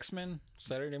 was X-Men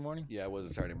Saturday morning? yeah, it was a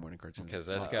Saturday morning cartoon. Because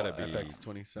that's gotta be FX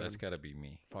 27. That's gotta be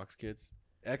me. Fox Kids.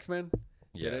 X-Men.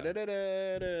 Yeah,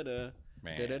 Da-da-da-da-da-da.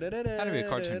 man. Had to be a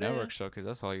Cartoon Network show because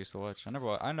that's all I used to watch.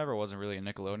 I never wasn't really a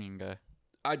Nickelodeon guy.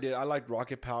 I did. I liked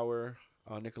Rocket Power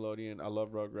on Nickelodeon. I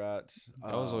love Rugrats.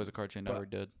 That was always a Cartoon Network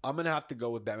did. I'm gonna have to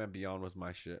go with Batman Beyond. Was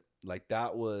my shit. Like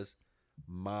that was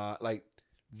my like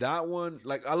that one.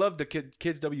 Like I love the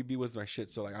Kids WB was my shit.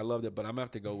 So like I loved it. But I'm gonna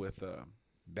have to go with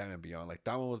Batman Beyond. Like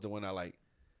that one was the one I like.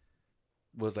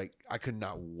 Was like I could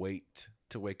not wait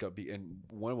to wake up. And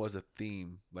one was a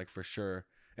theme like for sure.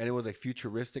 And it was like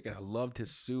futuristic. And I loved his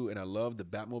suit. And I loved the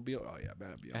Batmobile. Oh yeah,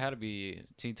 Batman It Beyond. had to be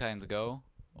Teen Titans Go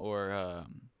or I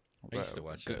used to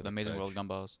watch The Amazing World of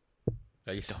Gumball.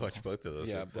 I used to watch both of those.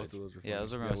 Yeah, with both Fudge. of those were. Yeah, funny.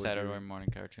 those were my with Saturday you. morning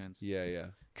cartoons. Yeah, yeah.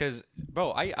 Cause,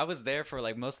 bro, I was there for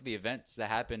like most of the events that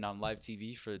happened on live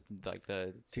TV for like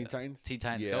the Teen Titans. Teen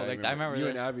Titans Yeah, Go. Like I remember you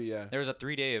this. and Abby. Yeah, There was a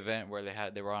 3-day event where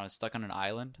they were stuck on an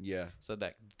island. yeah. So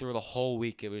that through the whole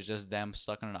week it was just them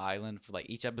stuck on an island. For like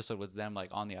each episode was them like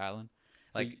on the island.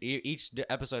 So Like each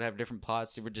episode have different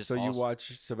plots. They were just So all you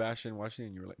watched Sebastian watching it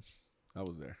and you were like, I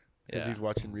was there. Because Yeah. he's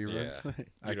watching reruns. Yeah.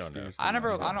 I You don't know. experienced I it.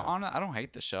 never. Yeah. I don't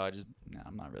hate the show.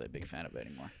 I'm not really a big fan of it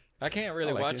anymore. I can't really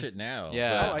I like watch it. it now.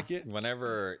 Yeah. but I like it.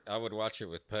 Whenever I would watch it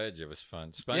with Pudge, it was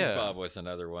fun. SpongeBob Yeah. was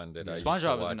another one that I used SpongeBob to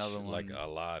was watch another like one. a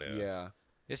lot of. Yeah.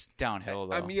 It's downhill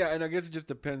though. I mean, yeah, and I guess it just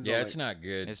depends Yeah, on it's like, not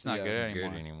good. It's not Yeah, good good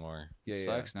anymore. anymore. yeah, It yeah.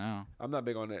 sucks now. I'm not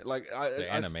big on it. Like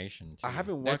The animation. I too.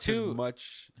 haven't They're watched too- as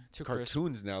much too crisp.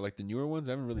 cartoons now. Like the newer ones,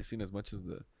 I haven't really seen as much as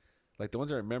the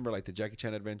ones I remember, like the Jackie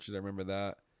Chan Adventures. I remember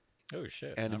that. Oh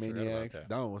shit! I forgot about Animaniacs. that.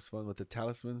 That one was fun with the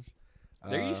talismans.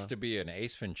 There used to be an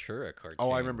Ace Ventura cartoon.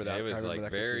 Oh, I remember that. It was I remember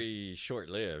like that cartoon. very short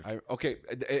lived.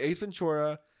 Ace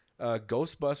Ventura,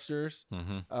 Ghostbusters.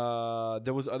 Mm-hmm.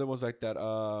 There was other ones like that.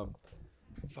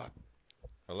 Fuck.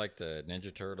 I like the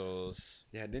Ninja Turtles.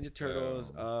 Yeah, Ninja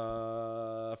Turtles.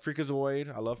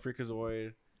 Freakazoid. I love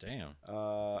Freakazoid. Damn.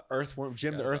 Earthworm.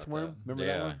 Jim the Forgot about Earthworm. that. Remember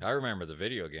yeah, that one? I remember the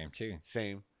video game too.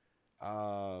 Same.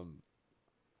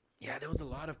 Yeah, there was a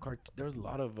lot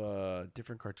of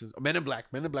different cartoons. Men in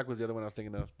Black. Men in Black was the other one I was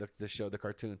thinking of. The show, the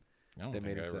cartoon. I don't They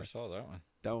think made I it ever to- saw that one.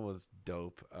 That one was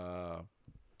dope.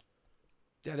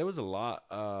 Yeah, there was a lot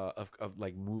of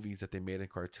like movies that they made in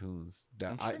cartoons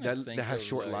I'm that trying to think that had of,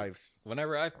 short like, lives.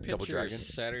 Whenever I Double picture Dragon?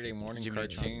 Saturday morning Jimmy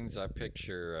Neutron. cartoons, I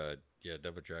picture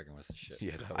Double Dragon was the shit.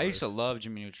 Yeah, that I used to was- love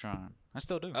Jimmy Neutron. I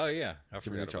still do. Oh yeah, I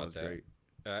Jimmy forgot Neutron about was that. great.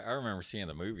 I remember seeing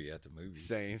the movie at the movies.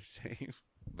 Same.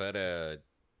 But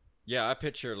yeah, I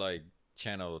picture like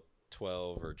channel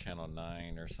 12 or channel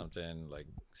 9 or something like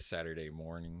Saturday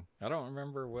morning. I don't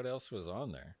remember what else was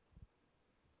on there.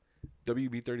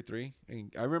 WB33.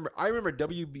 And I remember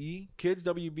WB Kids,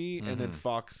 WB, and then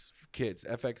Fox Kids,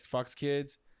 FX Fox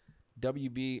Kids,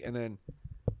 WB, and then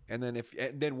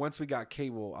once we got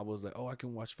cable, I was like, oh, I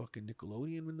can watch fucking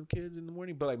Nickelodeon with the kids in the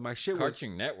morning. But like my shit was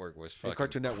Cartoon Network was fucking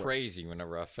Cartoon Network. crazy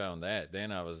whenever I found that.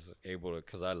 Then I was able to,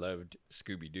 because I loved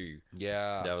Scooby Doo.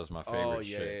 Yeah, that was my favorite. Oh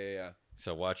yeah, shit. yeah.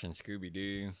 So watching Scooby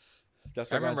Doo.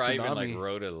 That's I remember I even like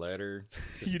wrote a letter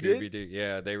to You Scooby did? Doo.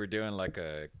 Yeah, they were doing like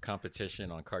a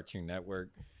competition on Cartoon Network,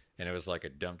 and it was like a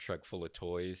dump truck full of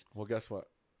toys. Well, guess what?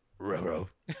 Revo,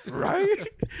 right?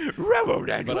 Revo,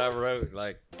 Daniel. But I wrote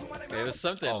like it was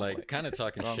something like kind of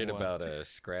talking Wrong shit one. about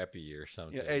Scrappy or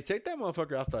something. Yeah, hey, take that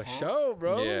motherfucker off the show,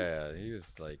 bro. Yeah, he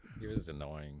was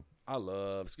annoying. I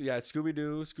love Scooby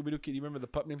Doo. Scooby Doo Kid. You remember the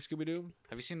pup named Scooby Doo?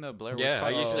 Have you seen the Blair Witch Yeah,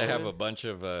 I Project? used to have a bunch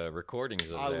of recordings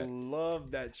of I that.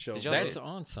 love that show. Did y'all That's see-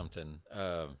 on something.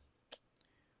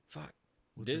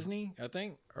 Disney, I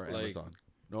think, Or like, Amazon?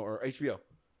 No, or HBO.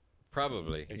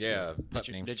 Probably. HBO. Yeah. Pup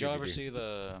named Did y'all ever Scooby-Doo. see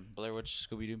the Blair Witch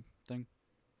Scooby Doo thing?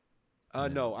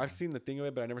 No, I've seen the thing of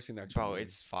it, but I never seen the actual. Bro, movie.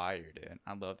 it's fire, dude.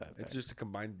 I love that. It's thing. just to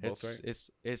combine both, right?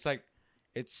 It's like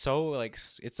it's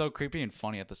so creepy and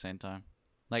funny at the same time.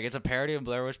 Like it's a parody of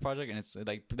Blair Witch Project, and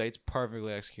it's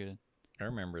perfectly executed. I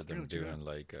remember them doing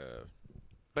like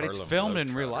But it's Harlem filmed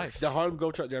in real Globetrotters. life. The Harlem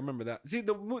Globetrotters. I remember that. See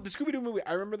the Scooby Doo movie.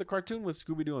 I remember the cartoon was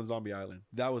Scooby Doo on Zombie Island.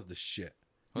 That was the shit.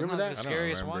 Wasn't Remember that that? the I don't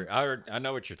scariest remember. one? I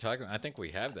know what you're talking about. I think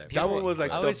we have that. That one was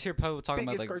like I the always hear people talking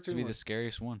about biggest like cartoon to be one. the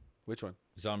scariest one. Which one?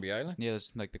 Zombie Island. Yeah,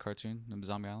 it's like the cartoon, the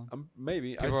Zombie Island.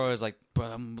 Maybe. People are always like, "Bro,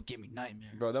 that gonna give me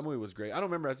nightmares." Bro, that movie was great. I don't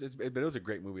remember, but it was a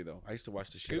great movie though. I used to watch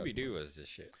the shit. Scooby Doo was this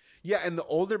shit. Yeah, and the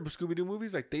older Scooby Doo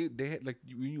movies, like they had like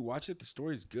when you watch it, the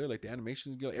story's good. Like the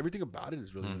animation is good. Everything about it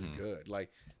is really really good. Like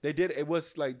it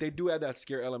was like they do add that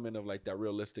scare element of like that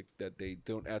realistic that they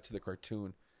don't add to the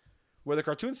cartoon. Where the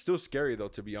cartoon's still scary though,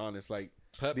 to be honest. Like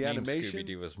Pup the named animation, Scooby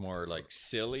Doo was more like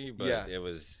silly, but Yeah. it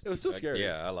was still scary.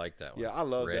 Yeah, I like that one. Yeah, I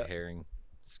love Red that. herring.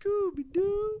 Scooby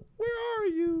Doo, where are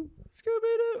you,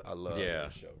 Scooby Doo? I love Yeah.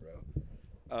 that show,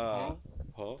 bro.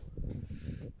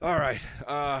 All right.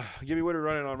 Give me what we're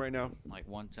running on right now. Like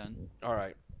 110. All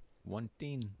right,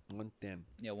 110. 110.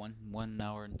 Yeah, 1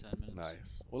 hour and 10 minutes.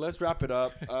 Nice. Well, let's wrap it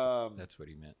up. That's what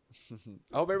he meant.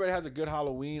 I hope everybody has a good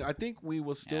Halloween. I think we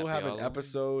will still Happy have an Halloween.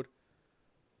 episode.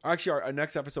 Actually, our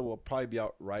next episode will probably be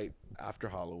out right after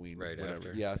Halloween. Right whatever.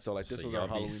 after. Yeah, so like this So was y'all our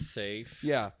be Halloween. safe.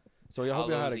 Yeah. So y'all hope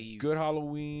y'all had a Hallows Eve. good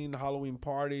Halloween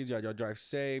parties. Y'all drive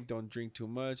safe. Don't drink too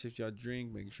much. If y'all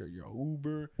drink, make sure you're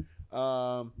Uber.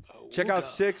 Check out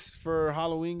 6 for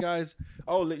Halloween, guys.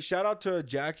 Oh, shout out to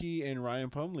Jackie and Ryan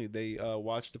Pumley. They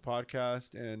watched the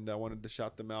podcast, and I wanted to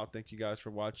shout them out. Thank you guys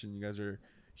for watching. You guys are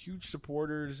huge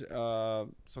supporters. So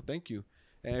thank you,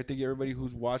 and I thank everybody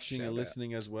who's watching Shout and out.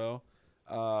 listening as well.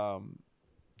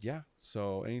 Yeah.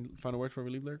 So any final words before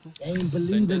we leave, Lyrical? Ain't Send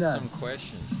believing us us. some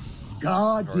questions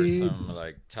God or did. some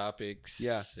like topics.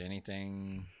 Yeah.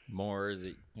 Anything more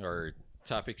or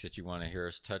topics that you want to hear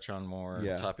us touch on more.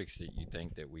 Yeah. Topics that you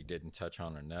think that we didn't touch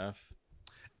on enough.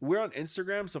 We're on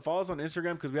Instagram, so follow us on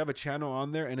Instagram because we have a channel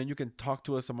on there, and then you can talk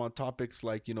to us on topics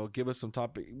like, give us some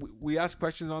topic. We ask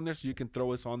questions on there, so you can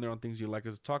throw us on there on things you'd like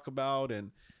us to talk about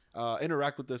and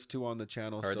interact with us too on the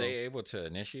channel. Are so. they able to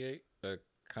initiate a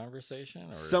conversation?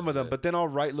 Or Some of is them, it- but then I'll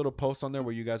write little posts on there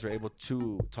where you guys are able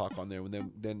to talk on there,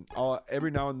 and then I'll every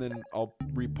now and then I'll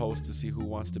repost to see who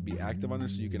wants to be active on there,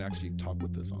 so you can actually talk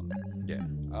with us on there. yeah.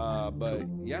 But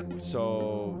yeah,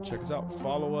 so check us out,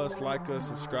 follow us, like us,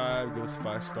 subscribe, give us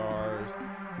 5 stars.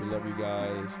 We love you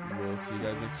guys. We'll see you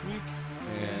guys next week,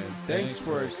 and thanks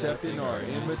for accepting our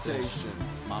invitation.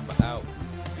 Mamba out.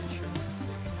 Be sure to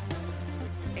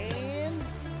And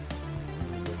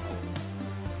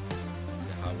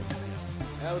the Halloween.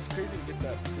 that was crazy to get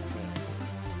that Superman.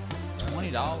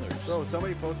 $20. Bro,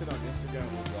 somebody posted on Instagram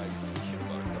was like, We should have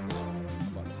bought a couple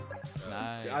of them.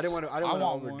 Nice. I didn't want to want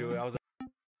overdo one. it. I was like,